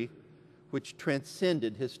maturity which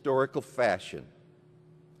transcended historical fashion.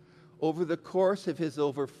 Over the course of his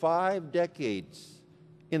over 5 decades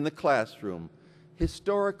in the classroom,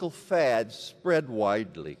 historical fads spread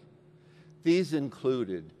widely. These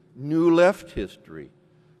included New Left history,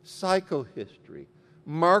 psychohistory,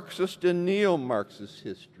 Marxist and neo-Marxist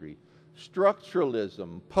history,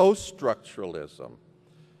 structuralism, post-structuralism,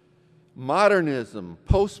 modernism,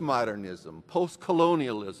 postmodernism,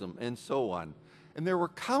 post-colonialism, and so on. And there were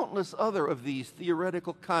countless other of these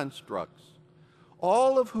theoretical constructs,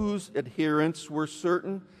 all of whose adherents were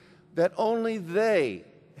certain that only they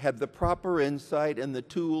had the proper insight and the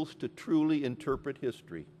tools to truly interpret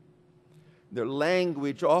history. Their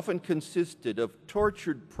language often consisted of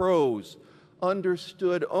tortured prose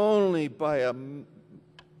understood only by a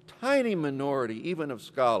tiny minority, even of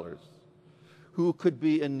scholars, who could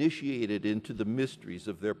be initiated into the mysteries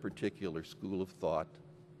of their particular school of thought.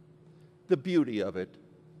 The beauty of it,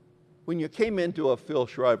 when you came into a Phil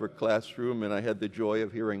Shriver classroom, and I had the joy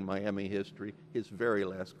of hearing Miami history, his very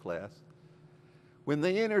last class, when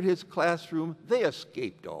they entered his classroom, they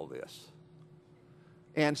escaped all this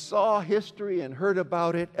and saw history and heard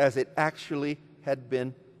about it as it actually had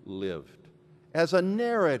been lived, as a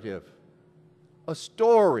narrative, a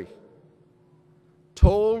story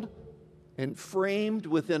told and framed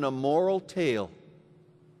within a moral tale.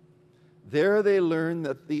 There they learn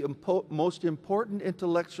that the most important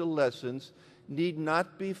intellectual lessons need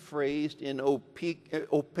not be phrased in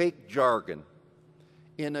opaque jargon.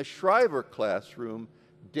 In a Shriver classroom,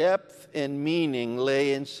 depth and meaning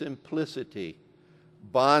lay in simplicity,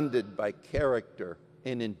 bonded by character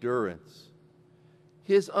and endurance.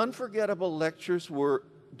 His unforgettable lectures were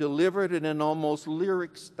delivered in an almost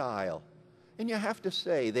lyric style, and you have to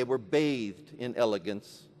say they were bathed in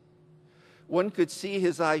elegance. One could see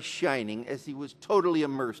his eyes shining as he was totally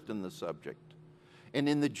immersed in the subject and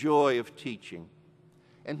in the joy of teaching.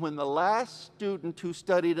 And when the last student who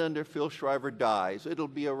studied under Phil Shriver dies, it'll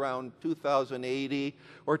be around 2080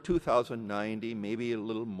 or 2090, maybe a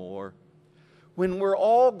little more. When we're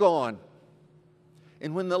all gone,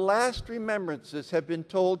 And when the last remembrances have been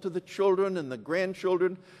told to the children and the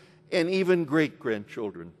grandchildren and even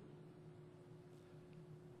great-grandchildren,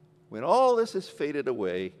 when all this has faded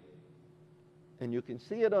away, and you can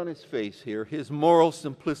see it on his face here, his moral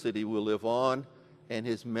simplicity will live on and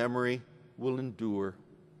his memory will endure.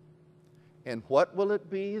 And what will it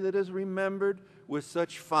be that is remembered with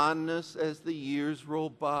such fondness as the years roll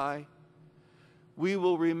by? We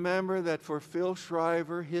will remember that for Phil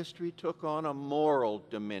Shriver, history took on a moral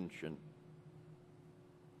dimension.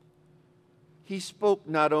 He spoke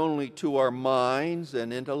not only to our minds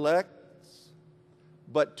and intellects,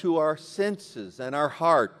 but to our senses and our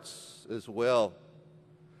hearts as well.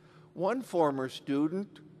 One former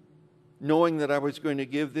student, knowing that I was going to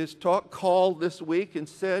give this talk, called this week and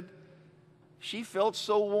said she felt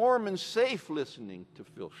so warm and safe listening to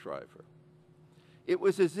Phil Shriver. It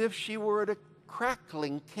was as if she were at a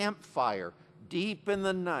crackling campfire deep in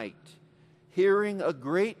the night, hearing a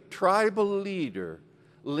great tribal leader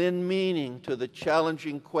lend meaning to the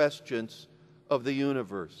challenging questions of the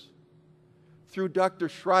universe. Through Dr.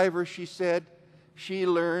 Shriver, she said, she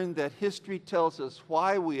learned that history tells us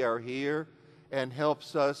why we are here and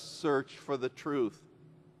helps us search for the truth.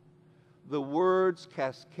 The words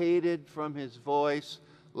cascaded from his voice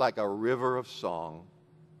like a river of song.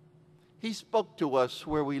 He spoke to us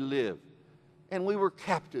where we live, and we were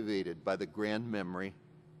captivated by the grand memory.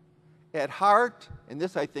 At heart, and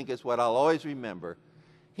this I think is what I'll always remember,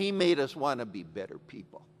 he made us want to be better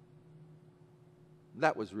people.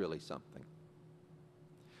 That was really something.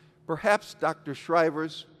 Perhaps Dr.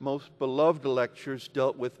 Shriver's most beloved lectures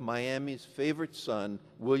dealt with Miami's favorite son,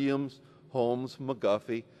 Williams Holmes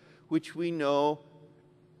McGuffey, which we know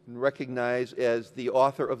and recognize as the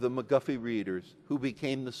author of the McGuffey Readers, who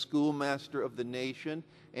became the schoolmaster of the nation,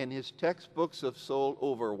 and his textbooks have sold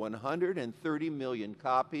over 130 million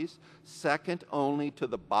copies, second only to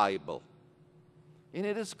the Bible. And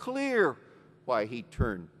it is clear why he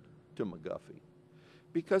turned to McGuffey.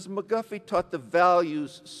 Because McGuffey taught the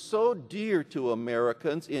values so dear to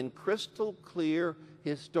Americans in crystal clear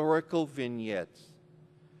historical vignettes.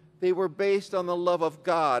 They were based on the love of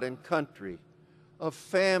God and country, of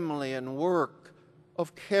family and work,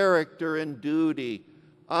 of character and duty,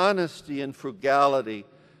 honesty and frugality,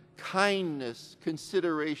 kindness,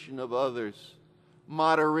 consideration of others,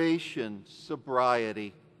 moderation,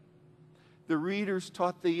 sobriety. The readers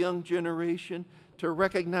taught the young generation to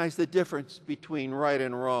recognize the difference between right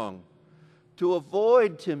and wrong, to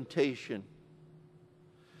avoid temptation,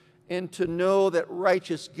 and to know that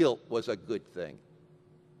righteous guilt was a good thing,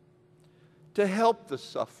 to help the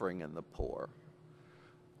suffering and the poor,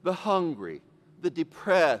 the hungry, the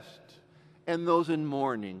depressed, and those in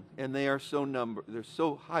mourning, and they're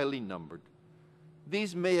so highly numbered.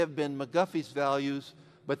 These may have been McGuffey's values,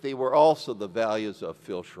 but they were also the values of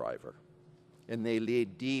Phil Shriver, and they lay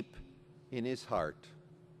deep in his heart.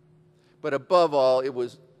 But above all, it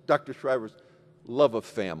was Dr. Shriver's love of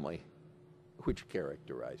family which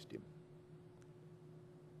characterized him.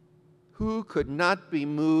 Who could not be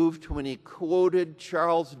moved when he quoted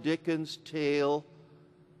Charles Dickens' tale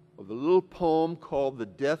of the little poem called The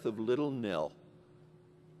Death of Little Nell?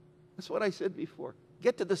 That's what I said before.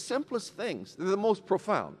 Get to the simplest things. They're the most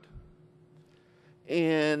profound.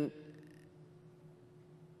 And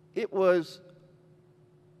it was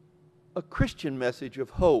a Christian message of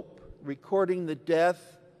hope, recording the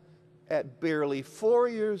death at barely 4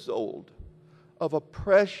 years old of a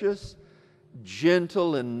precious,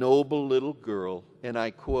 gentle, and noble little girl. And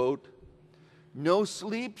I quote, "No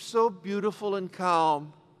sleep so beautiful and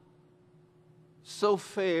calm, so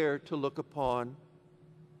fair to look upon.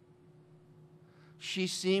 She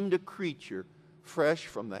seemed a creature fresh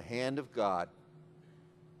from the hand of God.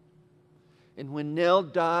 And when Nell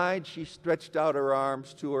died, she stretched out her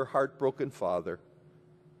arms to her heartbroken father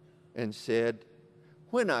and said,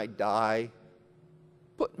 'When I die,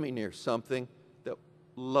 put me near something that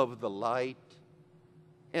loved the light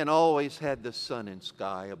and always had the sun and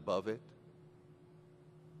sky above it.'"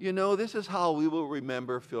 You know, this is how we will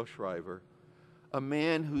remember Phil Shriver, a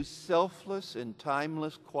man whose selfless and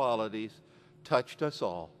timeless qualities touched us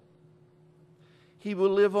all. He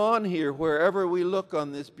will live on here wherever we look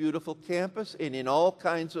on this beautiful campus and in all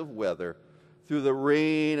kinds of weather, through the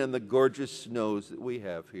rain and the gorgeous snows that we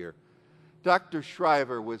have here. Dr.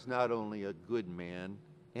 Shriver was not only a good man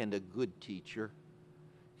and a good teacher,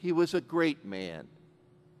 he was a great man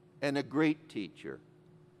and a great teacher.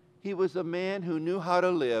 He was a man who knew how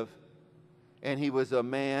to live, and he was a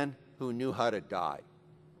man who knew how to die.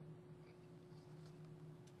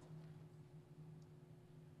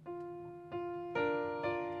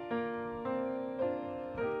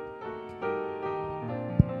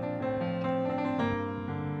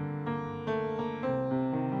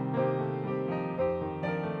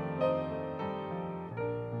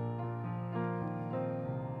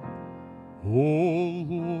 O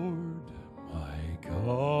Lord, my God,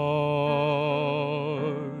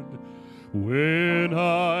 when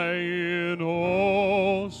I in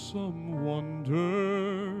awesome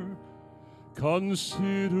wonder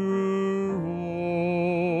consider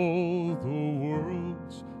all the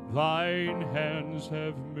worlds thine hands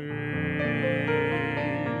have made,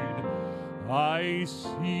 I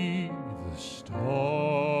see the stars,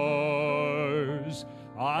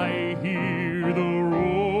 I hear the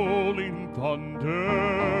rolling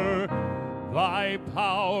thunder, thy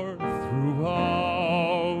power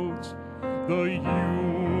throughout the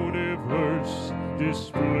universe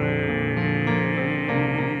displayed.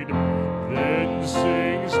 Then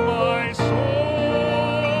sings my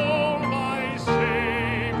soul, my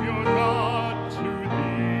Savior God, to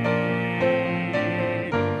thee.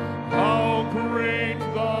 How great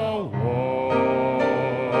thou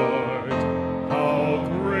art, how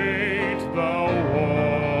great thou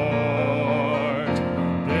art.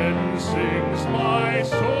 Then sings my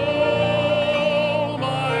soul,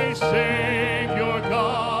 my Savior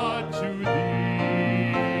God, to thee.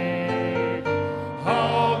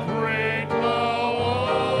 How great thou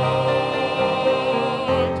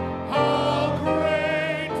art, how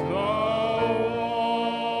great thou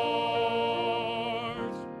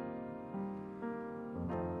art.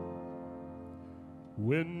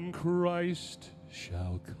 When Christ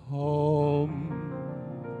shall come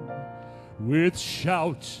with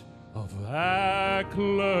shout of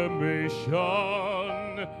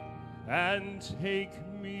acclamation and take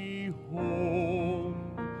me home,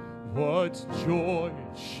 what joy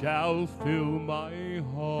shall fill my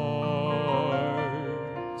heart?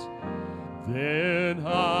 Then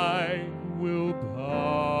I will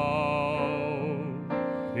bow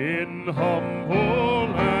in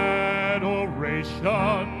humble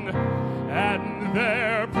adoration and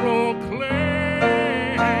there proclaim,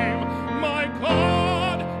 my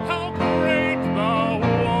God, how great thou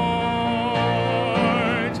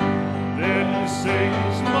art. Then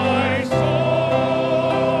sings my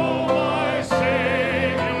soul, my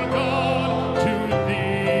Savior God, to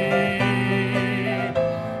thee.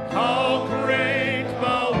 How great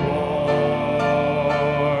thou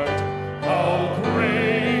art, how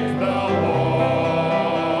great thou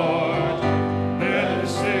art. Then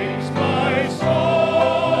sings my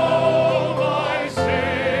soul, my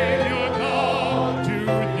Savior God, to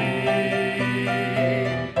thee.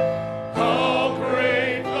 How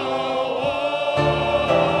great thou art,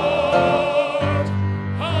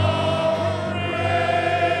 how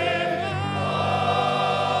great thou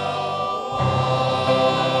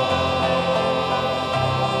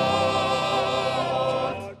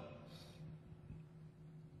art.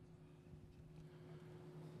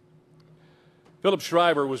 Philip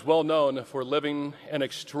Shriver was well known for living an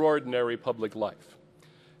extraordinary public life.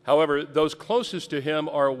 However, those closest to him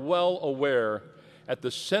are well aware at the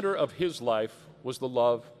center of his life was the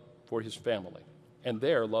love for his family and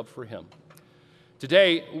their love for him.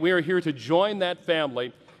 Today, we are here to join that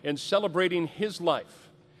family in celebrating his life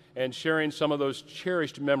and sharing some of those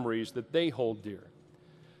cherished memories that they hold dear.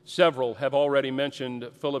 Several have already mentioned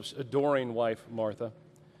Philip's adoring wife, Martha,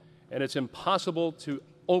 and it's impossible to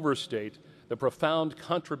overstate the profound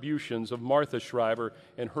contributions of Martha Shriver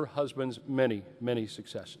and her husband's many, many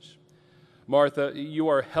successes. Martha, you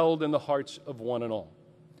are held in the hearts of one and all,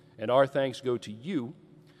 and our thanks go to you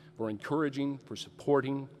for encouraging, for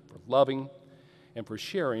supporting, for loving, and for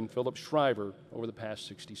sharing Philip Shriver over the past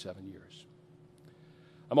 67 years.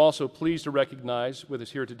 I'm also pleased to recognize with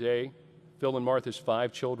us here today Phil and Martha's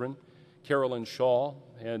 5 children, Carolyn Shaw,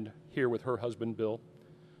 and here with her husband Bill,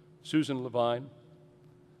 Susan Levine,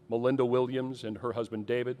 Melinda Williams and her husband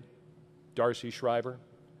David, Darcy Shriver,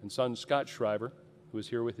 and son Scott Shriver, who is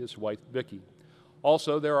here with his wife Vicki.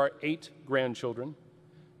 Also, there are 8 grandchildren,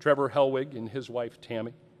 Trevor Helwig and his wife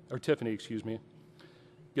Tiffany,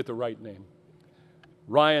 get the right name,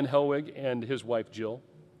 Ryan Helwig and his wife Jill,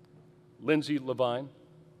 Lindsay Levine,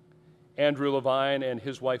 Andrew Levine and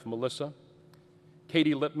his wife Melissa,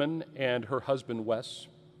 Katie Lippman and her husband Wes,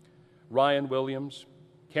 Ryan Williams,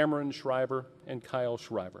 Cameron Shriver, and Kyle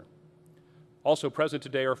Shriver. Also present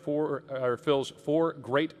today are Phil's 4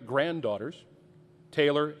 great-granddaughters,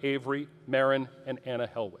 Taylor, Avery, Marin, and Anna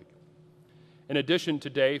Helwig. In addition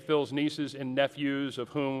today, Phil's nieces and nephews, of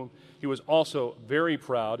whom he was also very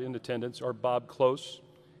proud in attendance, are Bob Close,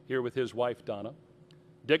 here with his wife Donna,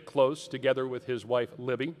 Dick Close, together with his wife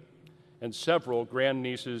Libby, and several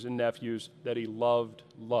grandnieces and nephews that he loved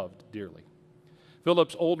dearly.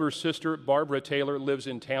 Philip's older sister, Barbara Taylor, lives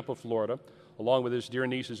in Tampa, Florida, along with his dear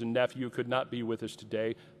nieces and nephew, could not be with us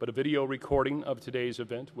today, but a video recording of today's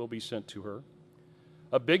event will be sent to her.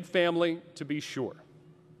 A big family, to be sure,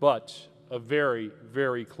 but a very,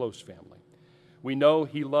 very close family. We know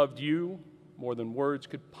he loved you more than words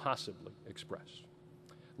could possibly express.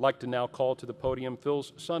 I'd like to now call to the podium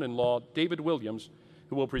Phil's son-in-law, David Williams,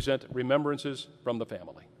 who will present remembrances from the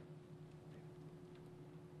family.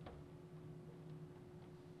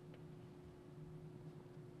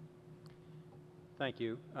 Thank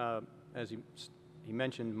you. As he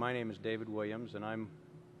mentioned, my name is David Williams, and I'm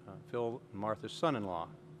Phil and Martha's son-in-law.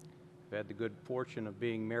 I've had the good fortune of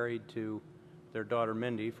being married to their daughter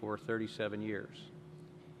Mindy for 37 years.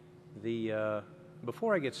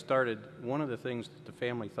 Before I get started, one of the things that the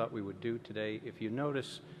family thought we would do today, if you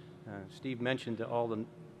notice, Steve mentioned to all the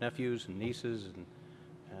nephews and nieces and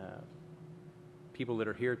people that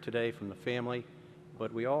are here today from the family,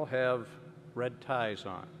 but we all have red ties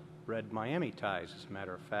on, red Miami ties, as a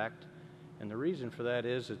matter of fact. And the reason for that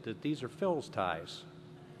is that these are Phil's ties.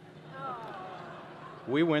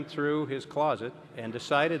 We went through his closet and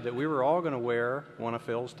decided that we were all going to wear one of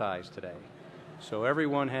Phil's ties today. So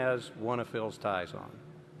everyone has one of Phil's ties on.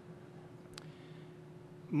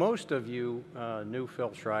 Most of you knew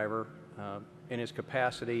Phil Shriver in his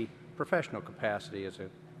capacity, professional capacity,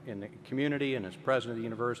 in the community and as president of the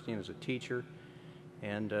university and as a teacher.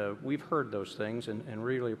 And we've heard those things and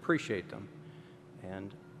really appreciate them.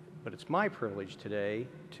 But it's my privilege today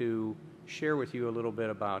to share with you a little bit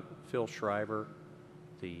about Phil Shriver,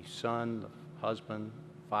 the son, the husband,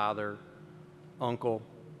 father, uncle,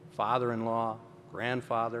 father-in-law,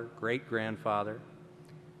 grandfather, great-grandfather.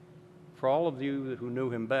 For all of you who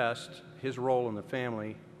knew him best, his role in the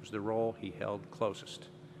family was the role he held closest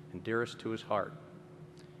and dearest to his heart.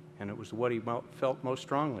 And it was what he felt most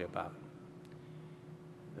strongly about.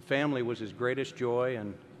 The family was his greatest joy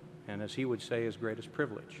and as he would say, his greatest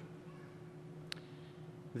privilege.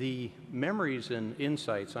 The memories and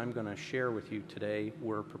insights I'm going to share with you today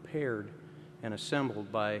were prepared and assembled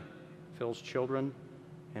by Phil's children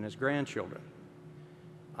and his grandchildren.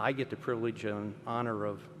 I get the privilege and honor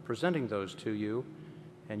of presenting those to you,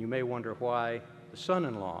 and you may wonder why the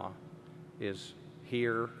son-in-law is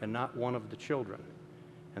here and not one of the children.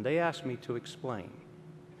 And they asked me to explain,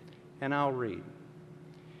 and I'll read.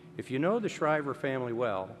 If you know the Shriver family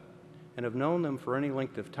well and have known them for any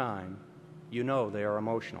length of time, you know they are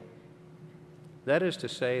emotional. That is to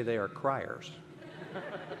say, they are criers.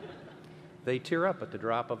 They tear up at the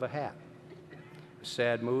drop of a hat. A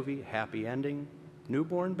sad movie, happy ending,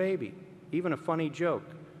 newborn baby, even a funny joke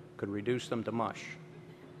could reduce them to mush.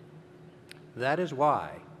 That is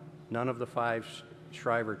why none of the 5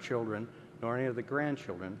 Shriver children nor any of the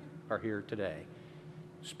grandchildren are here today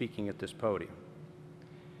speaking at this podium.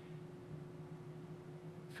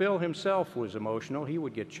 Phil himself was emotional. He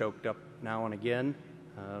would get choked up now and again,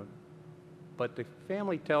 but the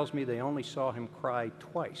family tells me they only saw him cry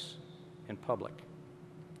twice in public.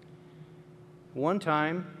 One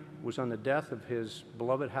time was on the death of his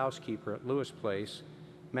beloved housekeeper at Lewis Place,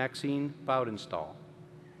 Maxine Baudenstahl,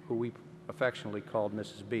 who we affectionately called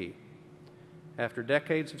Mrs. B. After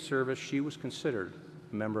decades of service, she was considered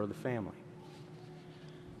a member of the family.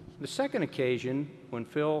 The second occasion when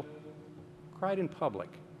Phil cried in public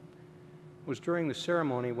was during the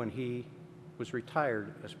ceremony when he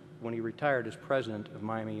retired as president of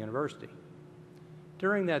Miami University.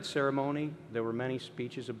 During that ceremony, there were many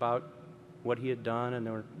speeches about what he had done, and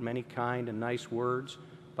there were many kind and nice words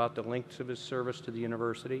about the lengths of his service to the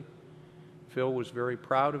university. Phil was very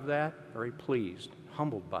proud of that, very pleased,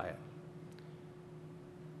 humbled by it.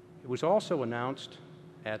 It was also announced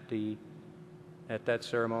at that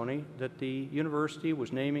ceremony that the university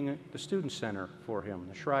was naming the student center for him,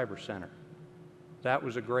 the Shriver Center. That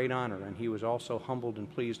was a great honor, and he was also humbled and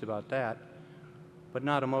pleased about that, but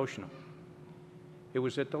not emotional. It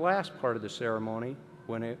was at the last part of the ceremony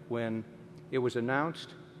when it was announced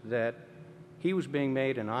that he was being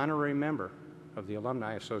made an honorary member of the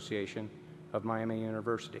Alumni Association of Miami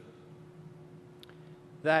University.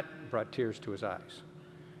 That brought tears to his eyes,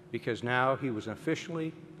 because now he was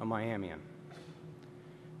officially a Miamian.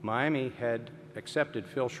 Miami had accepted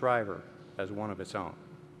Phil Shriver as one of its own.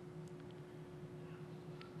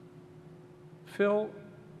 Phil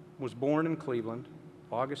was born in Cleveland,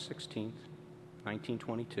 August 16th,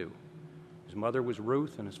 1922. His mother was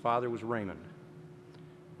Ruth and his father was Raymond.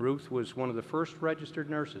 Ruth was one of the first registered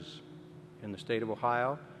nurses in the state of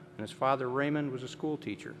Ohio, and his father Raymond was a school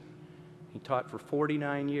teacher. He taught for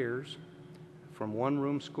 49 years, from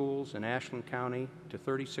one-room schools in Ashland County to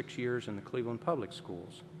 36 years in the Cleveland Public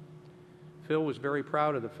Schools. Phil was very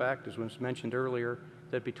proud of the fact, as was mentioned earlier,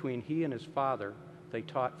 that between he and his father, they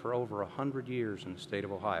taught for over 100 years in the state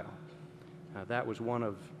of Ohio. That was one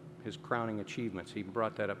of his crowning achievements. He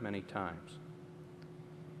brought that up many times.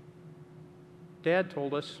 Dad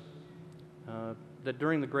told us that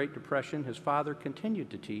during the Great Depression, his father continued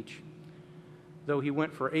to teach, though he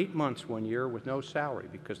went for 8 months one year with no salary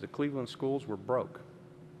because the Cleveland schools were broke.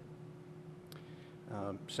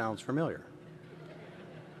 Sounds familiar.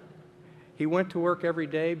 He went to work every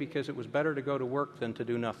day because it was better to go to work than to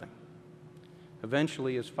do nothing.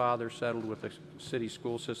 Eventually, his father settled with the city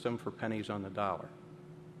school system for pennies on the dollar.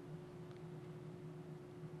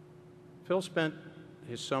 Phil spent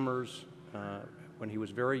his summers when he was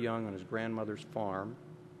very young on his grandmother's farm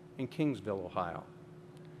in Kingsville, Ohio.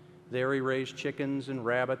 There he raised chickens and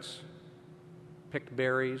rabbits, picked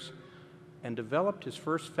berries, and developed his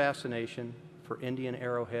first fascination for Indian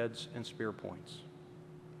arrowheads and spear points.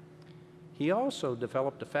 He also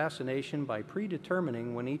developed a fascination by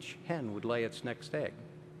predetermining when each hen would lay its next egg.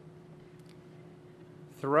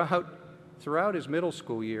 Throughout his middle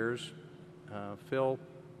school years, Phil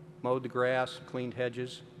mowed the grass, cleaned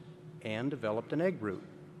hedges, and developed an egg root.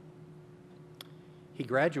 He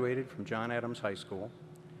graduated from John Adams High School,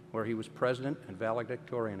 where he was president and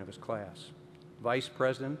valedictorian of his class, vice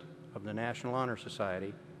president of the National Honor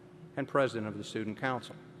Society, and president of the Student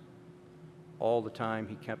Council. All the time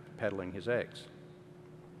he kept peddling his eggs.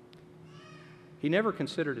 He never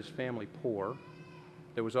considered his family poor.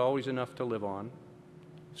 There was always enough to live on.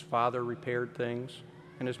 His father repaired things,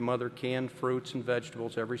 and his mother canned fruits and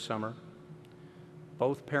vegetables every summer.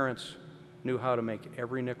 Both parents knew how to make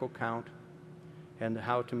every nickel count and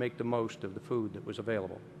how to make the most of the food that was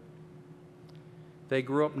available. They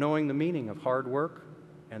grew up knowing the meaning of hard work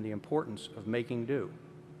and the importance of making do.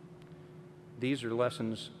 These are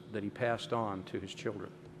lessons that he passed on to his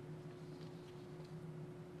children.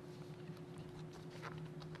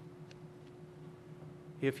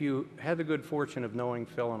 If you had the good fortune of knowing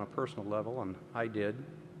Phil on a personal level, and I did,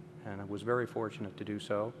 and I was very fortunate to do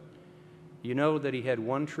so, you know that he had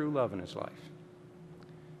one true love in his life.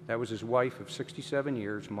 That was his wife of 67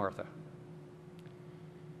 years, Martha.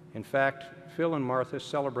 In fact, Phil and Martha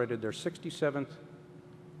celebrated their 67th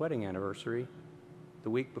wedding anniversary the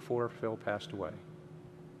week before Phil passed away.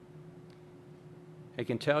 I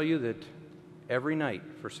can tell you that every night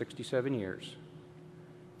for 67 years,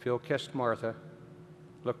 Phil kissed Martha,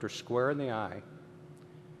 looked her square in the eye,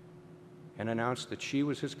 and announced that she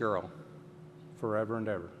was his girl forever and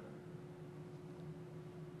ever.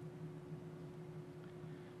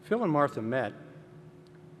 Phil and Martha met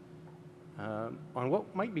on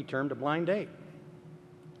what might be termed a blind date.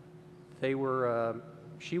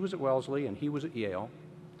 She was at Wellesley and he was at Yale,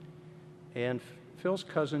 and Phil's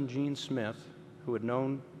cousin Gene Smith, who had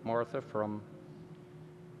known Martha from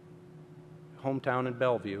hometown in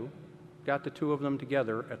Bellevue, got the two of them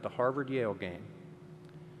together at the Harvard-Yale game.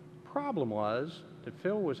 Problem was that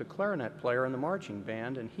Phil was a clarinet player in the marching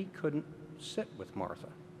band and he couldn't sit with Martha.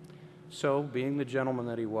 So, being the gentleman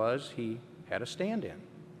that he was, he had a stand-in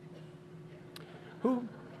who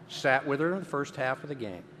sat with her in the first half of the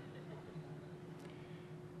game.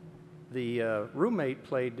 The roommate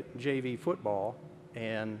played JV football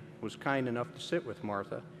and was kind enough to sit with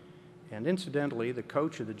Martha. And incidentally, the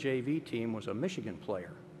coach of the JV team was a Michigan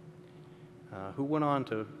player who went on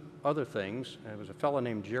to other things. It was a fellow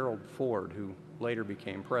named Gerald Ford who later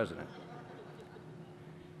became president.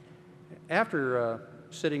 After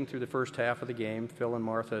sitting through the first half of the game, Phil and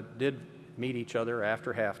Martha did meet each other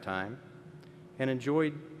after halftime and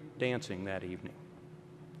enjoyed dancing that evening.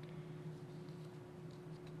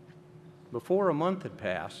 Before a month had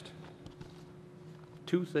passed,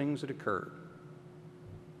 two things had occurred.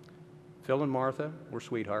 Phil and Martha were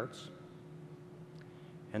sweethearts,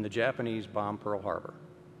 and the Japanese bombed Pearl Harbor.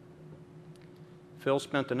 Phil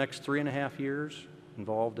spent the next 3.5 years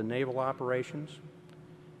involved in naval operations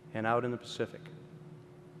and out in the Pacific.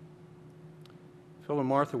 Phil and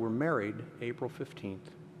Martha were married April 15th,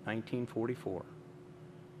 1944.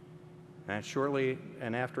 And shortly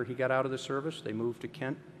after he got out of the service, they moved to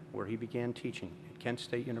Kent, where he began teaching at Kent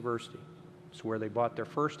State University. It's where they bought their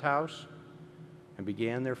first house and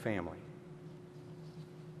began their family.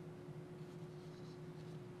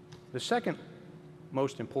 The second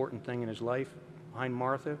most important thing in his life, behind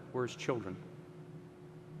Martha, were his children.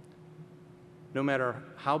 No matter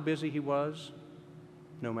how busy he was,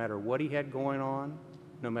 no matter what he had going on,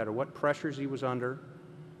 no matter what pressures he was under,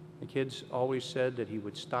 the kids always said that he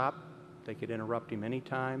would stop. They could interrupt him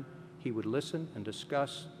anytime. He would listen and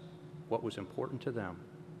discuss what was important to them.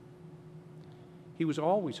 He was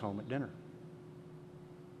always home at dinner.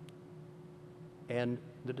 And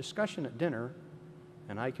the discussion at dinner,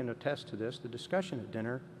 and I can attest to this, the discussion at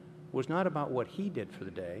dinner was not about what he did for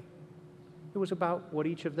the day. It was about what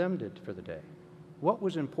each of them did for the day, what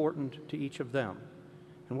was important to each of them,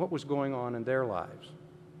 and what was going on in their lives.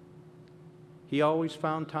 He always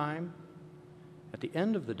found time at the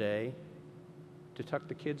end of the day to tuck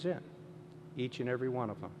the kids in, each and every one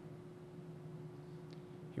of them.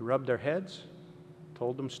 He rubbed their heads,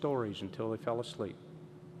 told them stories until they fell asleep.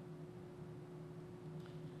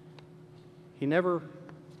 He never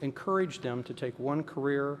encouraged them to take one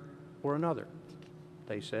career or another,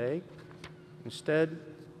 they say. Instead,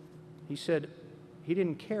 he said he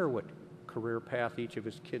didn't care what career path each of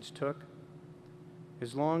his kids took.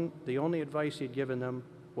 The only advice he'd given them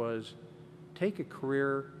was take a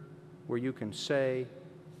career where you can say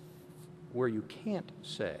where you can't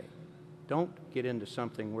say. Don't get into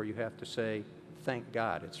something where you have to say, thank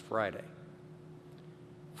God it's Friday.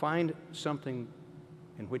 Find something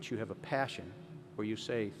in which you have a passion where you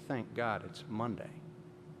say, thank God it's Monday.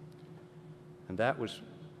 And that was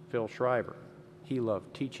Phil Shriver. He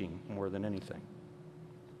loved teaching more than anything.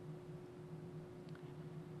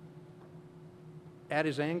 At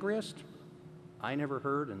his angriest, I never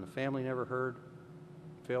heard, and the family never heard,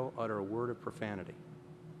 Phil utter a word of profanity.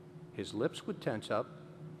 His lips would tense up,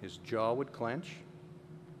 his jaw would clench,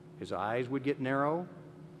 his eyes would get narrow,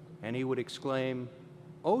 and he would exclaim,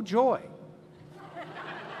 "Oh joy!"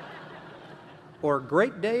 or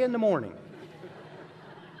 "Great day in the morning."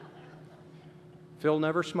 Phil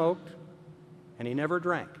never smoked, and he never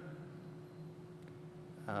drank.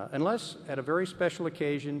 Unless at a very special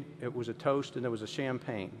occasion it was a toast and there was a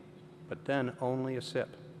champagne, but then only a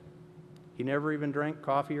sip. He never even drank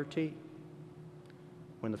coffee or tea.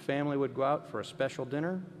 When the family would go out for a special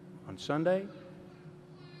dinner on Sunday,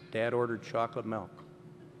 Dad ordered chocolate milk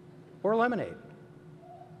or lemonade.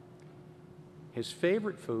 His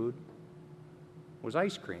favorite food was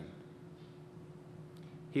ice cream.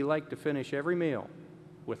 He liked to finish every meal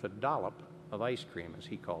with a dollop of ice cream, as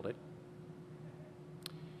he called it.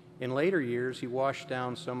 In later years, he washed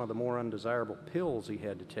down some of the more undesirable pills he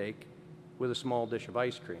had to take with a small dish of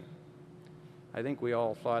ice cream. I think we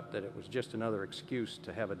all thought that it was just another excuse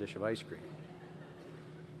to have a dish of ice cream.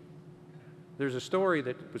 There's a story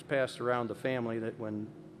that was passed around the family that when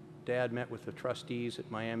Dad met with the trustees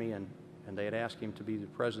at Miami and they had asked him to be the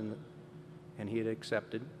president and he had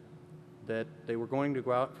accepted, that they were going to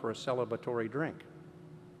go out for a celebratory drink.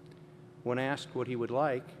 When asked what he would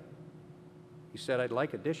like, he said, "I'd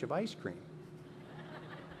like a dish of ice cream."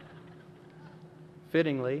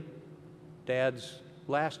 Fittingly, Dad's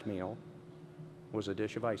last meal was a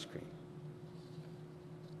dish of ice cream.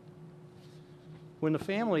 When the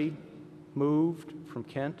family moved from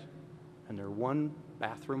Kent and their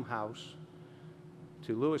one-bathroom house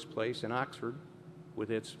to Lewis Place in Oxford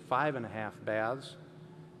with its 5.5 baths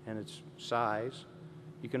and its size,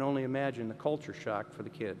 you can only imagine the culture shock for the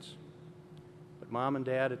kids. But Mom and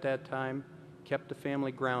Dad at that time kept the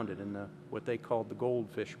family grounded in what they called the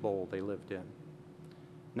goldfish bowl they lived in,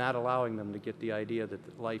 not allowing them to get the idea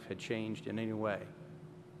that life had changed in any way.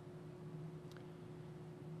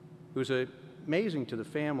 It was amazing to the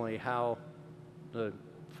family how the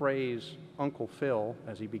phrase Uncle Phil,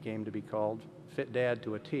 as he became to be called, fit Dad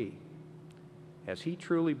to a T, as he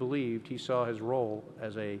truly believed he saw his role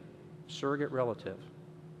as a surrogate relative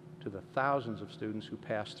to the thousands of students who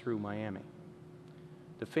passed through Miami.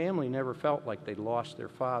 The family never felt like they'd lost their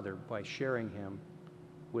father by sharing him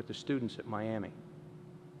with the students at Miami.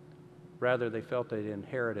 Rather, they felt they'd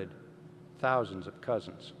inherited thousands of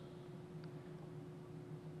cousins.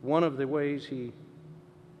 One of the ways he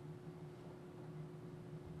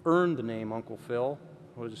earned the name Uncle Phil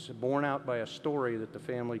was borne out by a story that the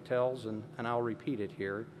family tells, and I'll repeat it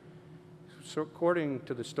here. So according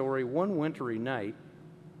to the story, one wintry night,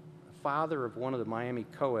 the father of one of the Miami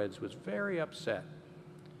co-eds was very upset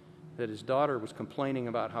that his daughter was complaining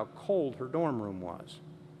about how cold her dorm room was.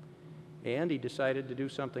 And he decided to do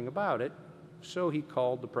something about it, so he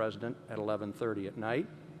called the president at 11:30 at night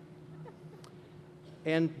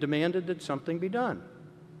and demanded that something be done.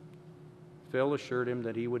 Phil assured him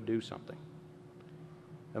that he would do something.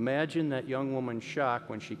 Imagine that young woman's shock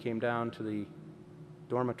when she came down to the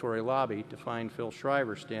dormitory lobby to find Phil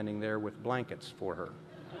Shriver standing there with blankets for her.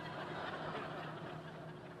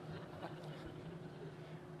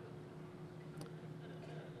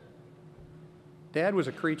 Dad was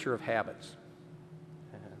a creature of habits,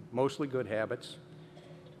 mostly good habits.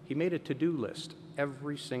 He made a to-do list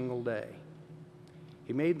every single day.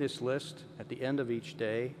 He made this list at the end of each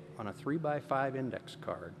day on a 3x5 index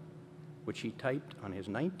card, which he typed on his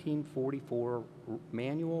 1944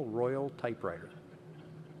 manual Royal typewriter.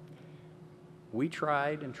 We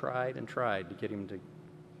tried and tried and tried to get him to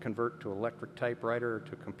convert to electric typewriter or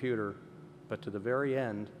to computer, but to the very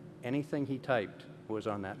end, anything he typed was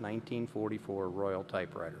on that 1944 Royal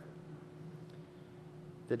typewriter.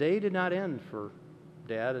 The day did not end for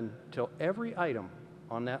Dad until every item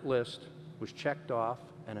on that list was checked off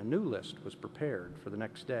and a new list was prepared for the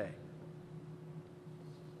next day.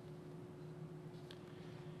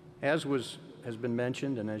 As has been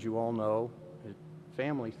mentioned, and as you all know, his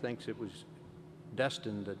family thinks it was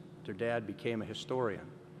destined that their dad became a historian.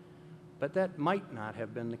 But that might not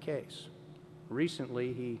have been the case.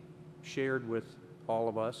 Recently, he shared with all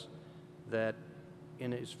of us that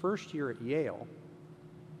in his first year at Yale,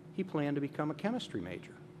 he planned to become a chemistry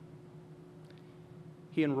major.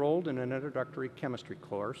 He enrolled in an introductory chemistry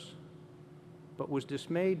course, but was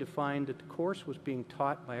dismayed to find that the course was being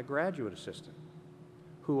taught by a graduate assistant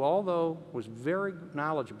who, although was very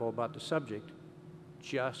knowledgeable about the subject,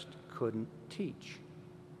 just couldn't teach.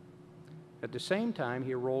 At the same time,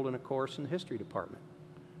 he enrolled in a course in the history department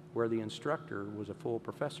where the instructor was a full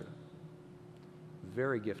professor,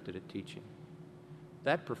 very gifted at teaching.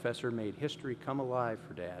 That professor made history come alive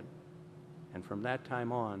for Dad, and from that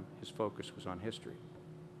time on, his focus was on history.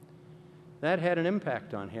 That had an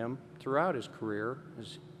impact on him throughout his career,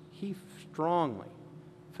 as he strongly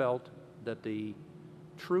felt that the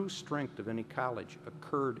true strength of any college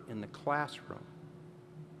occurred in the classroom,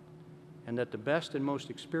 and that the best and most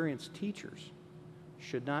experienced teachers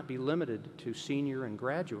should not be limited to senior and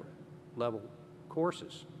graduate level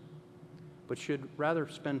courses, but should rather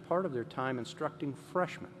spend part of their time instructing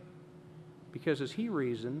freshmen. Because as he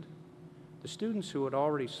reasoned, the students who had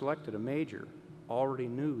already selected a major already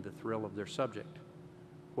knew the thrill of their subject,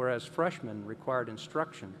 whereas freshmen required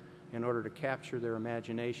instruction in order to capture their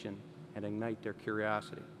imagination and ignite their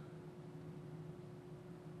curiosity.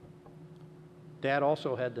 Dad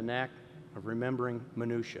also had the knack of remembering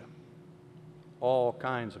minutia, all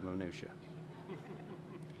kinds of minutia.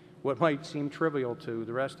 What might seem trivial to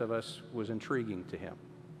the rest of us was intriguing to him.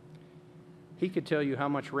 He could tell you how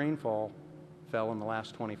much rainfall fell in the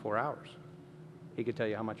last 24 hours. He could tell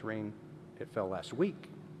you how much rain it fell last week,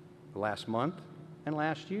 last month, and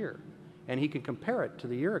last year. And he could compare it to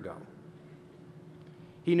the year ago.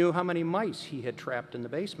 He knew how many mice he had trapped in the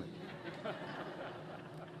basement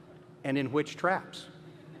and in which traps.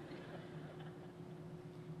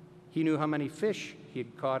 He knew how many fish he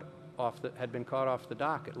had been caught off the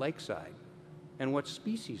dock at Lakeside and what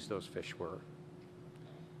species those fish were.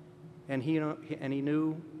 And he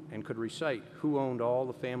knew and could recite who owned all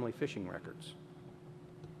the family fishing records.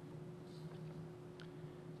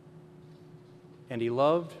 And he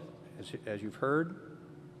loved, as you've heard,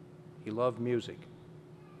 he loved music.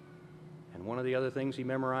 And one of the other things he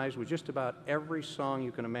memorized was just about every song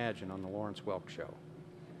you can imagine on the Lawrence Welk Show.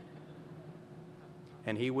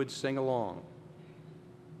 And he would sing along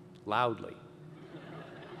loudly.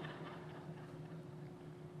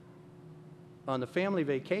 On the family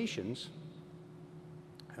vacations,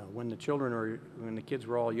 when the kids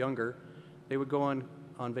were all younger, they would go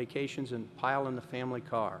on vacations and pile in the family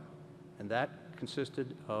car. And that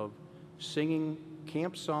consisted of singing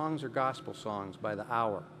camp songs or gospel songs by the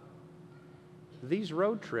hour. These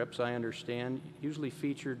road trips, I understand, usually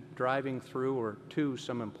featured driving through or to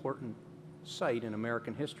some important site in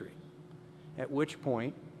American history, at which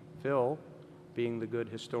point Phil, being the good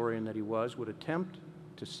historian that he was, would attempt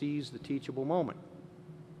to seize the teachable moment.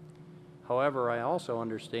 However, I also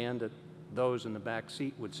understand that those in the back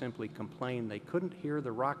seat would simply complain they couldn't hear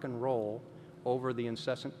the rock and roll over the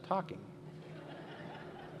incessant talking.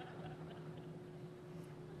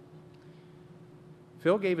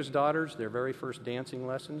 Phil gave his daughters their very first dancing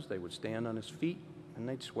lessons. They would stand on his feet and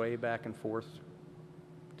they'd sway back and forth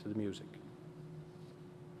to the music.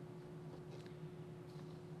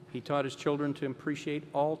 He taught his children to appreciate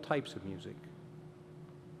all types of music,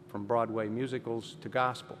 from Broadway musicals to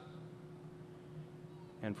gospel,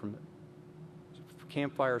 and from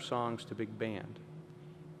campfire songs to big band.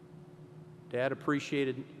 Dad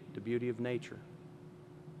appreciated the beauty of nature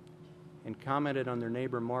and commented on their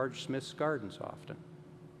neighbor Marge Smith's gardens often.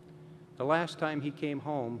 The last time he came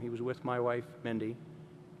home, he was with my wife, Mindy,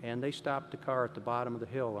 and they stopped the car at the bottom of the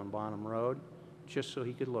hill on Bonham Road just so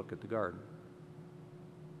he could look at the garden.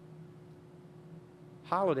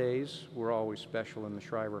 Holidays were always special in the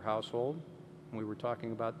Shriver household. We were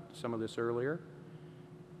talking about some of this earlier,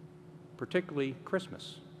 particularly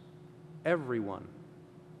Christmas. Everyone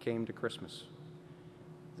came to Christmas.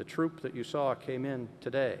 The troop that you saw came in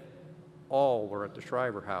today. All were at the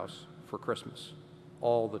Shriver house for Christmas,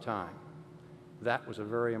 all the time. That was a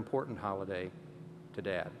very important holiday to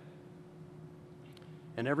Dad.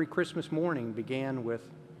 And every Christmas morning began with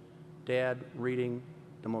Dad reading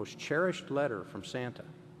the most cherished letter from Santa.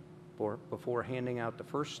 before handing out the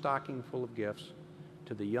first stocking full of gifts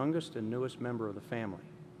to the youngest and newest member of the family.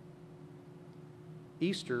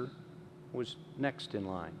 Easter was next in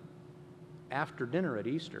line. After dinner at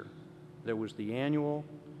Easter, there was the annual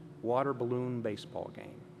water balloon baseball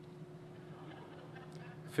game.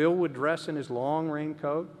 Phil would dress in his long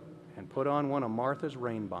raincoat and put on one of Martha's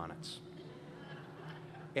rain bonnets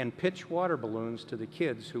and pitch water balloons to the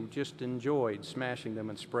kids who just enjoyed smashing them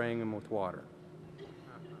and spraying them with water.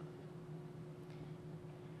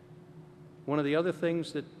 One of the other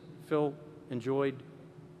things that Phil enjoyed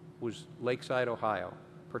was Lakeside, Ohio,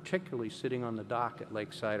 particularly sitting on the dock at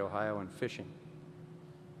Lakeside, Ohio and fishing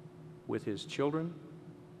with his children,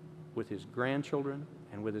 with his grandchildren,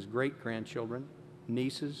 and with his great-grandchildren,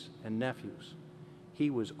 nieces and nephews. He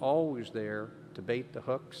was always there to bait the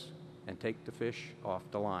hooks and take the fish off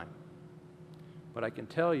the line. But I can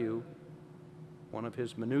tell you, one of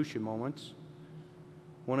his minutiae moments,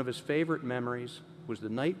 one of his favorite memories was the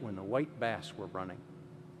night when the white bass were running.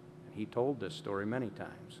 And he told this story many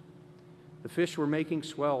times. The fish were making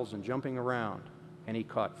swells and jumping around, and he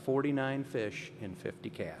caught 49 fish in 50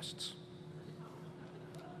 casts.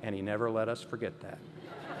 And he never let us forget that.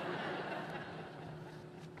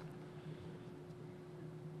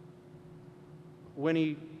 When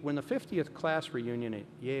the 50th class reunion at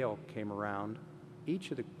Yale came around,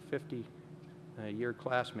 each of the 50-year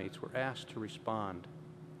classmates were asked to respond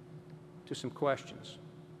to some questions.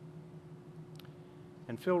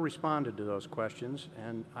 And Phil responded to those questions,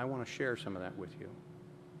 and I want to share some of that with you.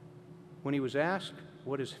 When he was asked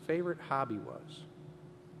what his favorite hobby was,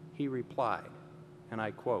 he replied, and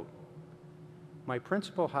I quote, "My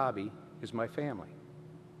principal hobby is my family.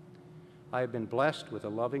 I have been blessed with a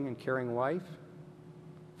loving and caring wife,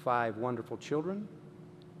 5 wonderful children,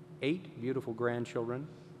 8 beautiful grandchildren,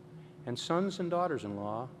 and sons and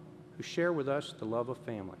daughters-in-law who share with us the love of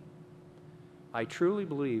family. I truly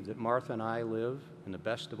believe that Martha and I live in the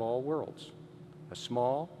best of all worlds, a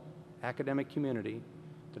small academic community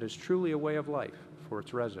that is truly a way of life for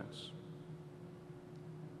its residents."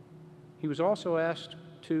 He was also asked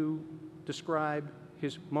to describe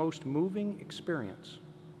his most moving experience,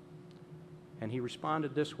 and he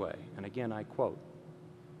responded this way, and again I quote,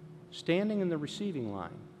 "Standing in the receiving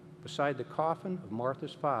line beside the coffin of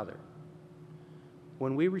Martha's father,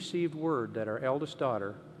 when we received word that our eldest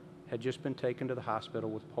daughter had just been taken to the hospital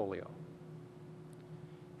with polio.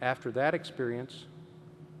 After that experience,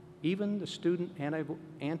 even the student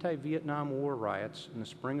anti-Vietnam War riots in the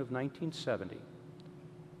spring of 1970,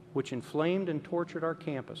 which inflamed and tortured our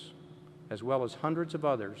campus, as well as hundreds of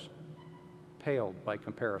others, paled by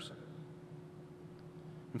comparison."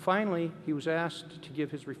 And finally, he was asked to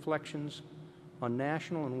give his reflections on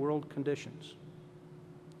national and world conditions.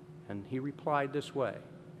 And he replied this way,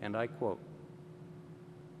 and I quote,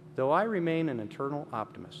 "Though I remain an eternal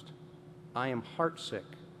optimist, I am heartsick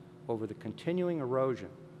over the continuing erosion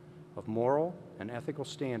of moral and ethical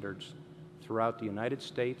standards throughout the United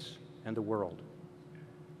States and the world.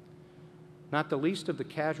 Not the least of the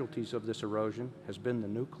casualties of this erosion has been the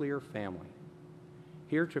nuclear family,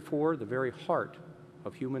 heretofore the very heart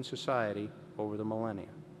of human society over the millennia.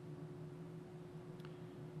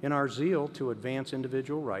 In our zeal to advance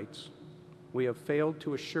individual rights, we have failed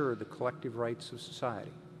to assure the collective rights of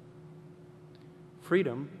society.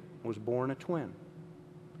 Freedom was born a twin,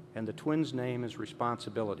 and the twin's name is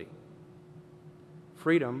responsibility.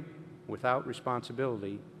 Freedom without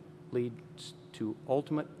responsibility leads to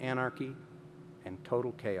ultimate anarchy and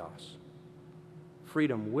total chaos.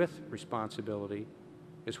 Freedom with responsibility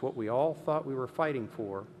is what we all thought we were fighting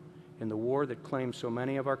for in the war that claimed so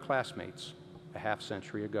many of our classmates a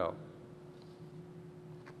half-century ago.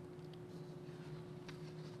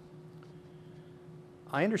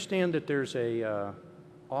 I understand that there's a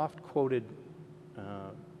oft-quoted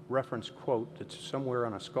reference quote that's somewhere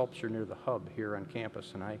on a sculpture near the hub here on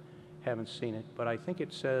campus, and I haven't seen it, but I think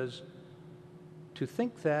it says, "To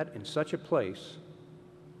think that in such a place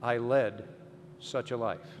I led such a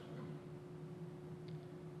life."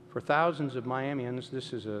 For thousands of Miamians,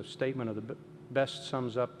 this is a statement of the best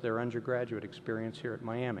sums up their undergraduate experience here at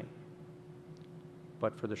Miami.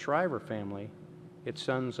 But for the Shriver family, it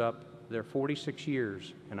sums up their 46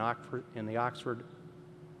 years in the Oxford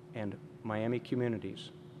and Miami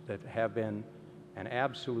communities that have been an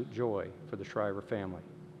absolute joy for the Shriver family.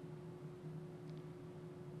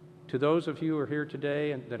 To those of you who are here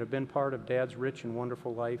today and that have been part of Dad's rich and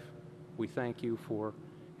wonderful life, we thank you for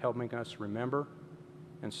helping us remember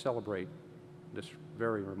and celebrate this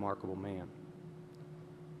very remarkable man.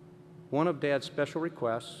 One of Dad's special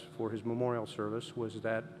requests for his memorial service was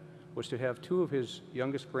to have 2 of his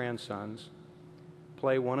youngest grandsons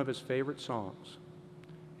play one of his favorite songs,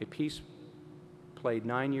 a piece played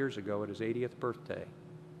 9 years ago at his 80th birthday,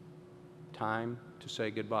 Time to Say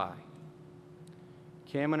Goodbye.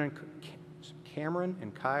 Cameron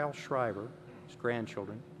and Kyle Shriver, his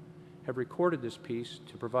grandchildren, have recorded this piece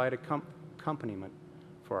to provide accompaniment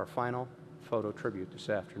for our final photo tribute this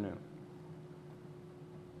afternoon.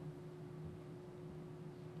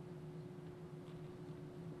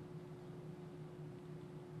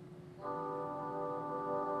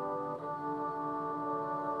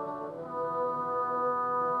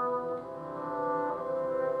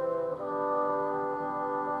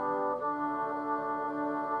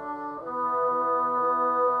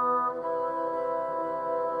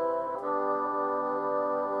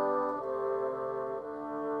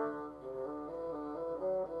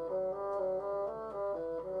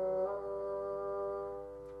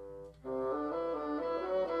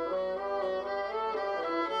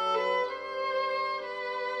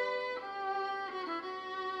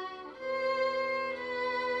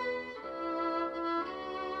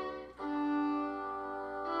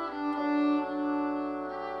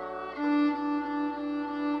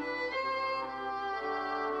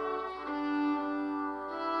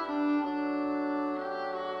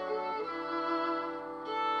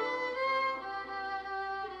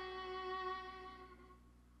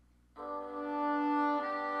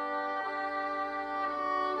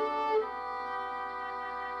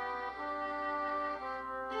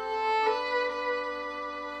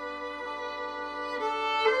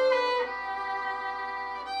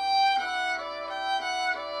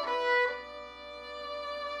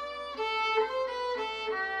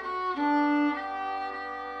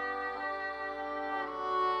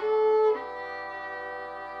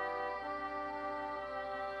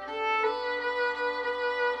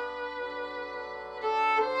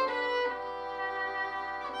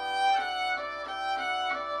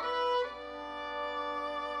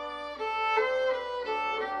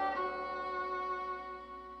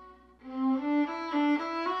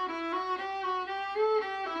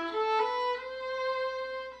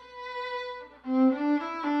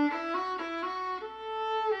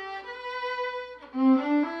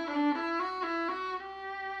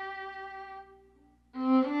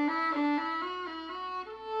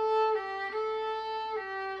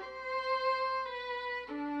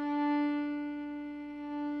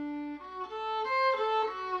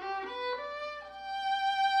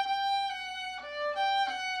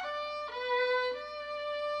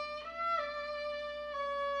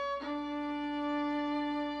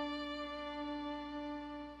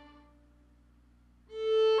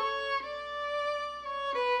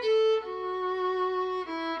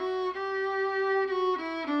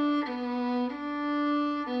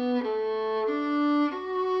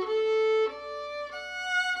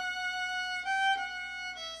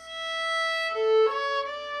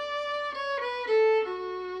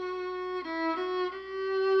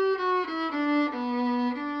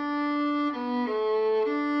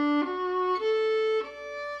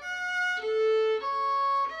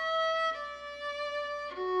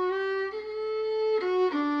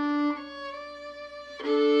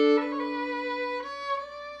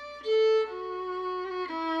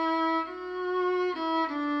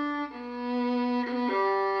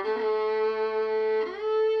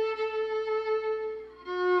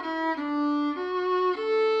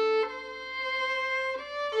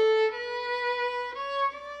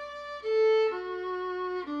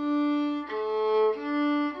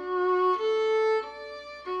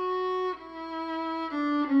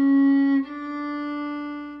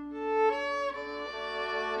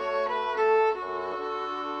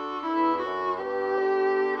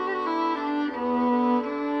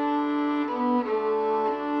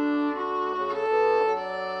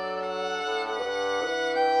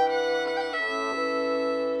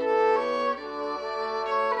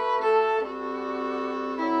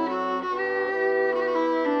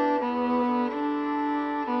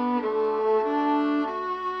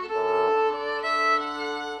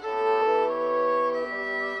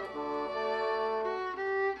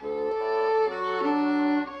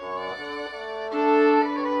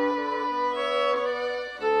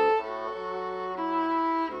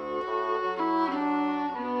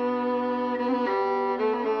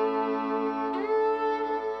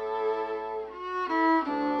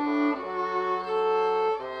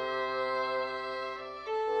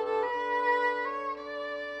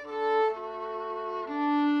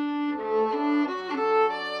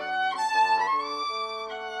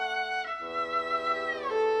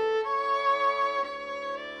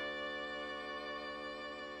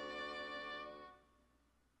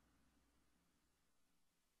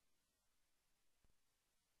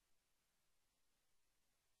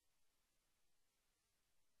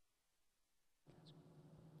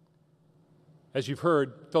 As you've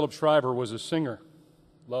heard, Phillip Shriver was a singer,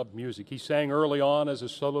 loved music. He sang early on as a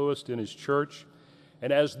soloist in his church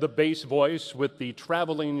and as the bass voice with the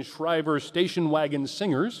traveling Shriver station wagon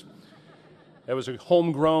singers. It was a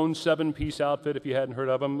homegrown seven-piece outfit, if you hadn't heard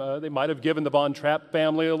of them. They might have given the Von Trapp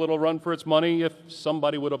family a little run for its money if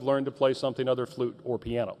somebody would have learned to play something other flute or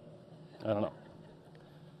piano. I don't know.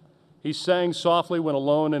 He sang softly when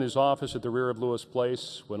alone in his office at the rear of Lewis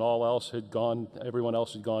Place when everyone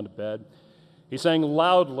else had gone to bed. He sang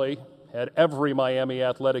loudly at every Miami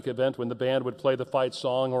athletic event when the band would play the fight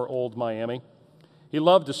song or Old Miami. He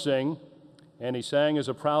loved to sing, and he sang as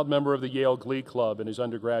a proud member of the Yale Glee Club in his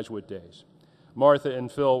undergraduate days. Martha and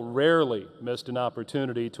Phil rarely missed an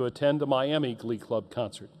opportunity to attend a Miami Glee Club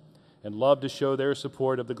concert and loved to show their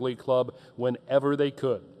support of the Glee Club whenever they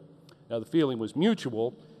could. Now, the feeling was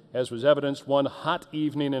mutual, as was evidenced one hot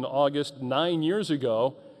evening in August 9 years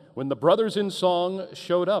ago when the brothers in song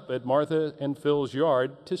showed up at Martha and Phil's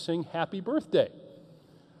yard to sing Happy Birthday.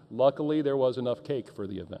 Luckily, there was enough cake for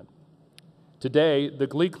the event. Today, the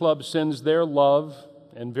Glee Club sends their love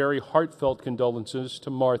and very heartfelt condolences to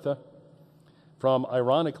Martha from,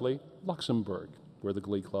 ironically, Luxembourg, where the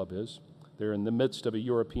Glee Club is. They're in the midst of a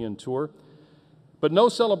European tour. But no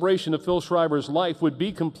celebration of Phil Shriver's life would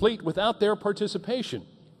be complete without their participation.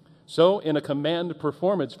 So, in a command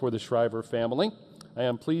performance for the Shriver family, I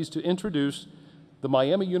am pleased to introduce the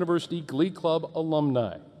Miami University Glee Club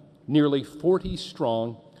alumni, nearly 40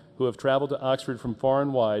 strong, who have traveled to Oxford from far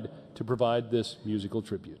and wide to provide this musical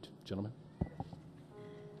tribute. Gentlemen.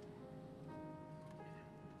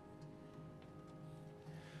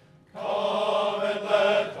 Come and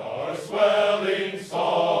let our swelling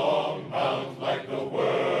song mount like the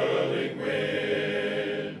whirling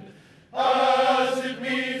wind, as it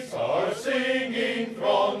meets our singing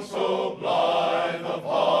throng so blithe of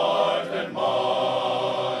heart and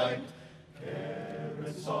mind. Care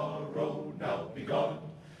and sorrow now begun,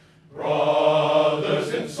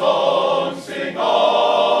 brothers in song sing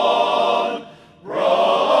on, brothers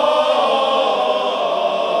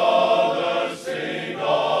sing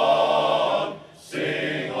on,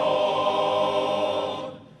 sing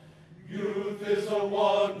on. Youth is a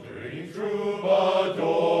wandering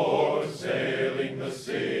troubadour, sailing the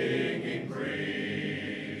singing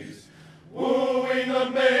breeze, wooing a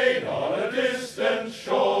maid on a distant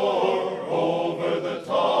shore over the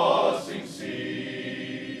tossing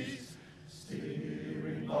seas.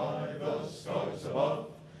 Steering by the stars above,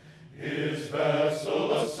 his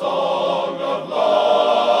vessel a song of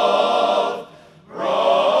love.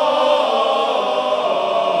 Brothers,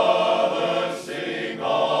 sing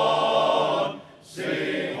on,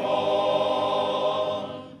 sing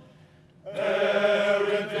on.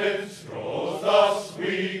 Errant minstrels, thus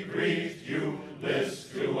we greet you,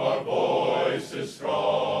 list to our voices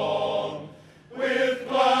strong. With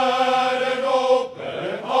glad and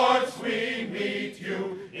open hearts we meet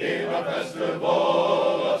you in a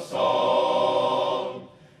festival of song.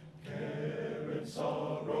 Care and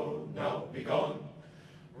sorrow now be gone,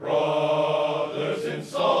 brothers in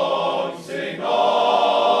song sing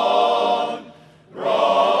on, brothers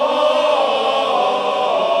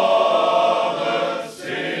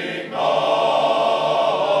sing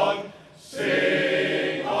on,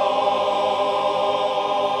 sing on.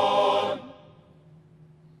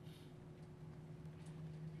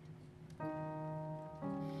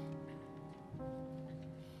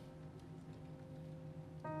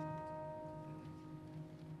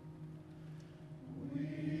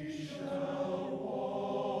 We shall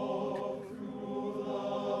walk through the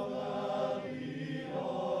valley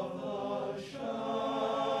of the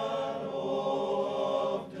shadow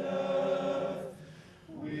of death.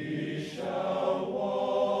 We shall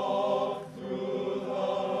walk through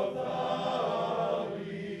the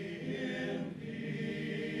valley in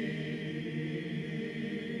peace.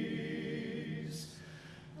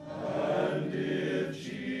 And if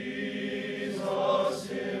Jesus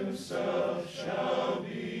himself shall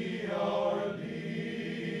be our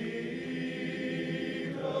leader,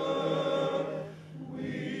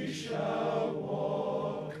 we shall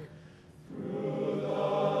walk through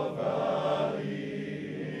the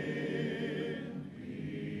valley in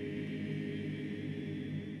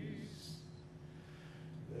peace.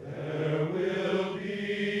 There will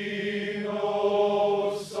be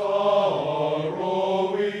no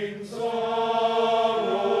sorrowing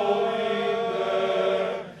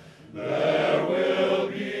there. There will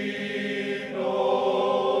be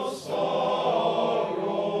no sorrowing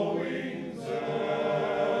there.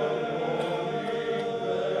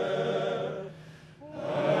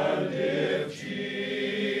 And if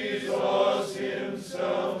Jesus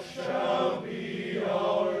himself shall be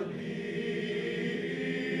our leader,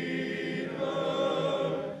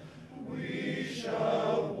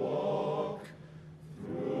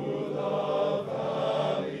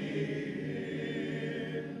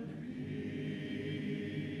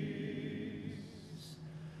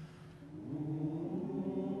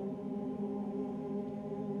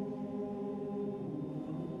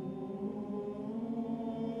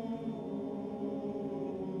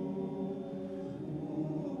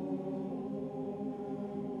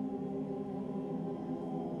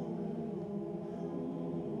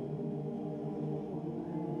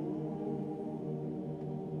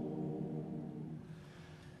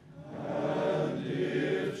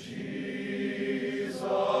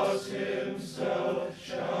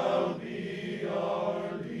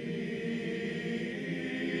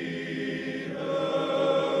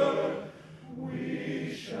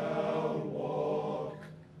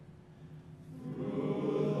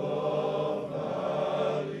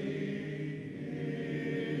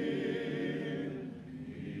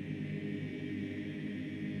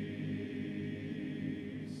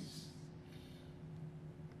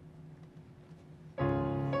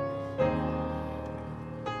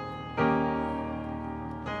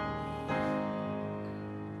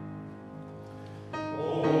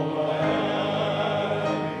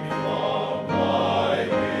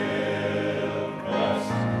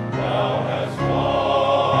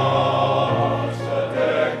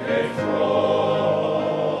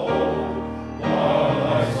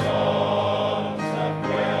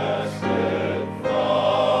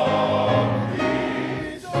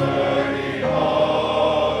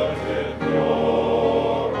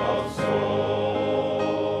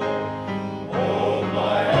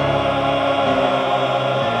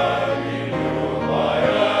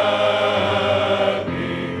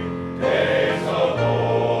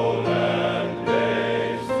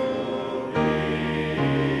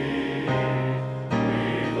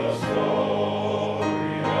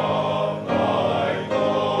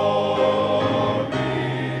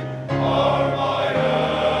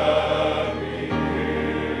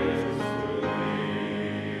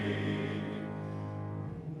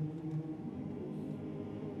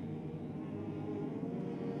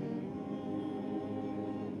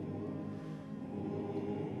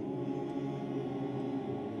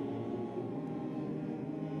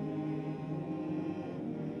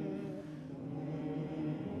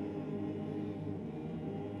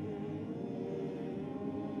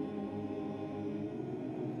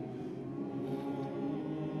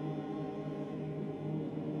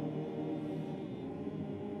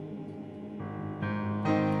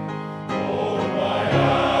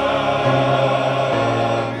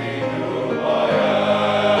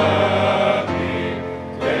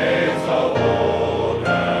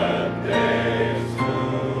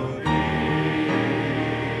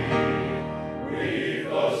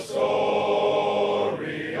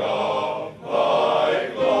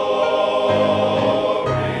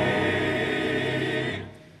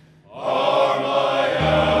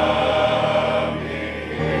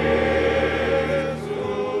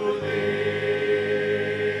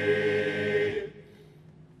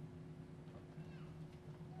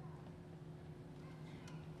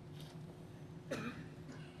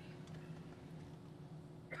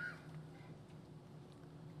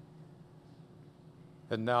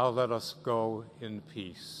 And now let us go in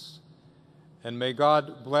peace. And may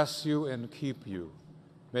God bless you and keep you.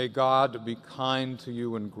 May God be kind to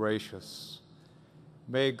you and gracious.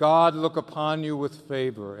 May God look upon you with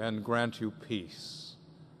favor and grant you peace,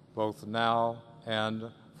 both now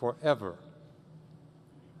and forever.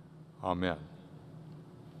 Amen.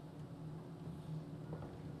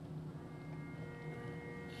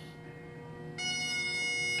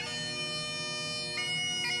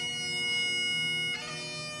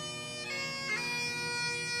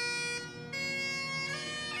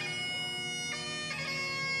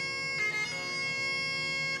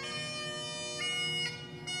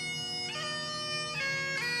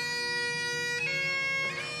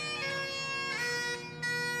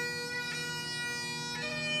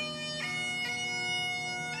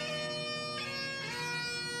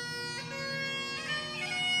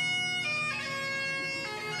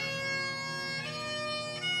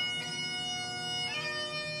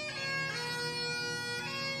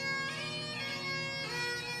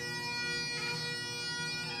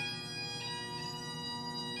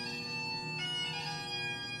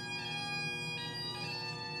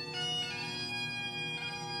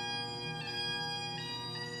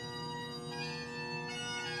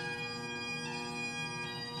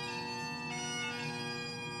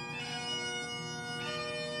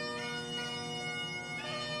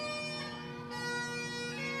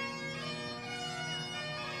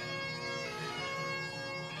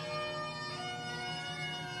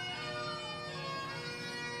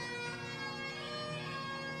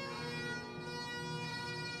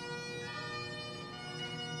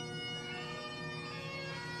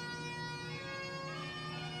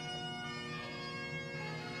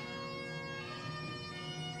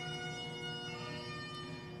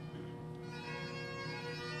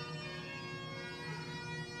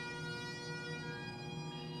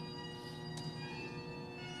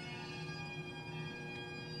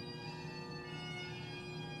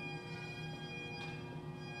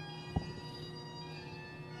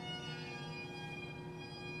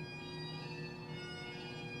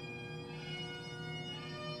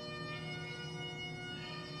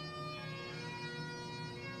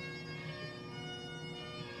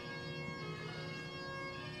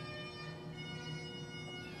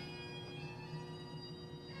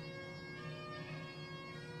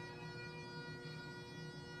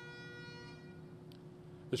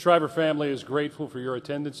 The Shriver family is grateful for your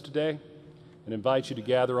attendance today and invites you to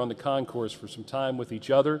gather on the concourse for some time with each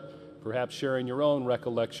other, perhaps sharing your own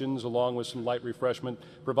recollections along with some light refreshment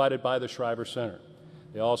provided by the Shriver Center.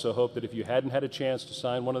 They also hope that if you hadn't had a chance to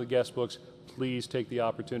sign one of the guest books, please take the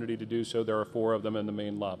opportunity to do so. There are 4 of them in the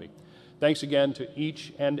main lobby. Thanks again to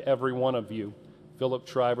each and every one of you, Phillip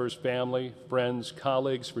Shriver's family, friends,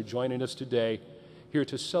 colleagues, for joining us today here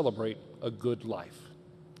to celebrate a good life.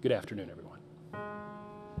 Good afternoon, everyone.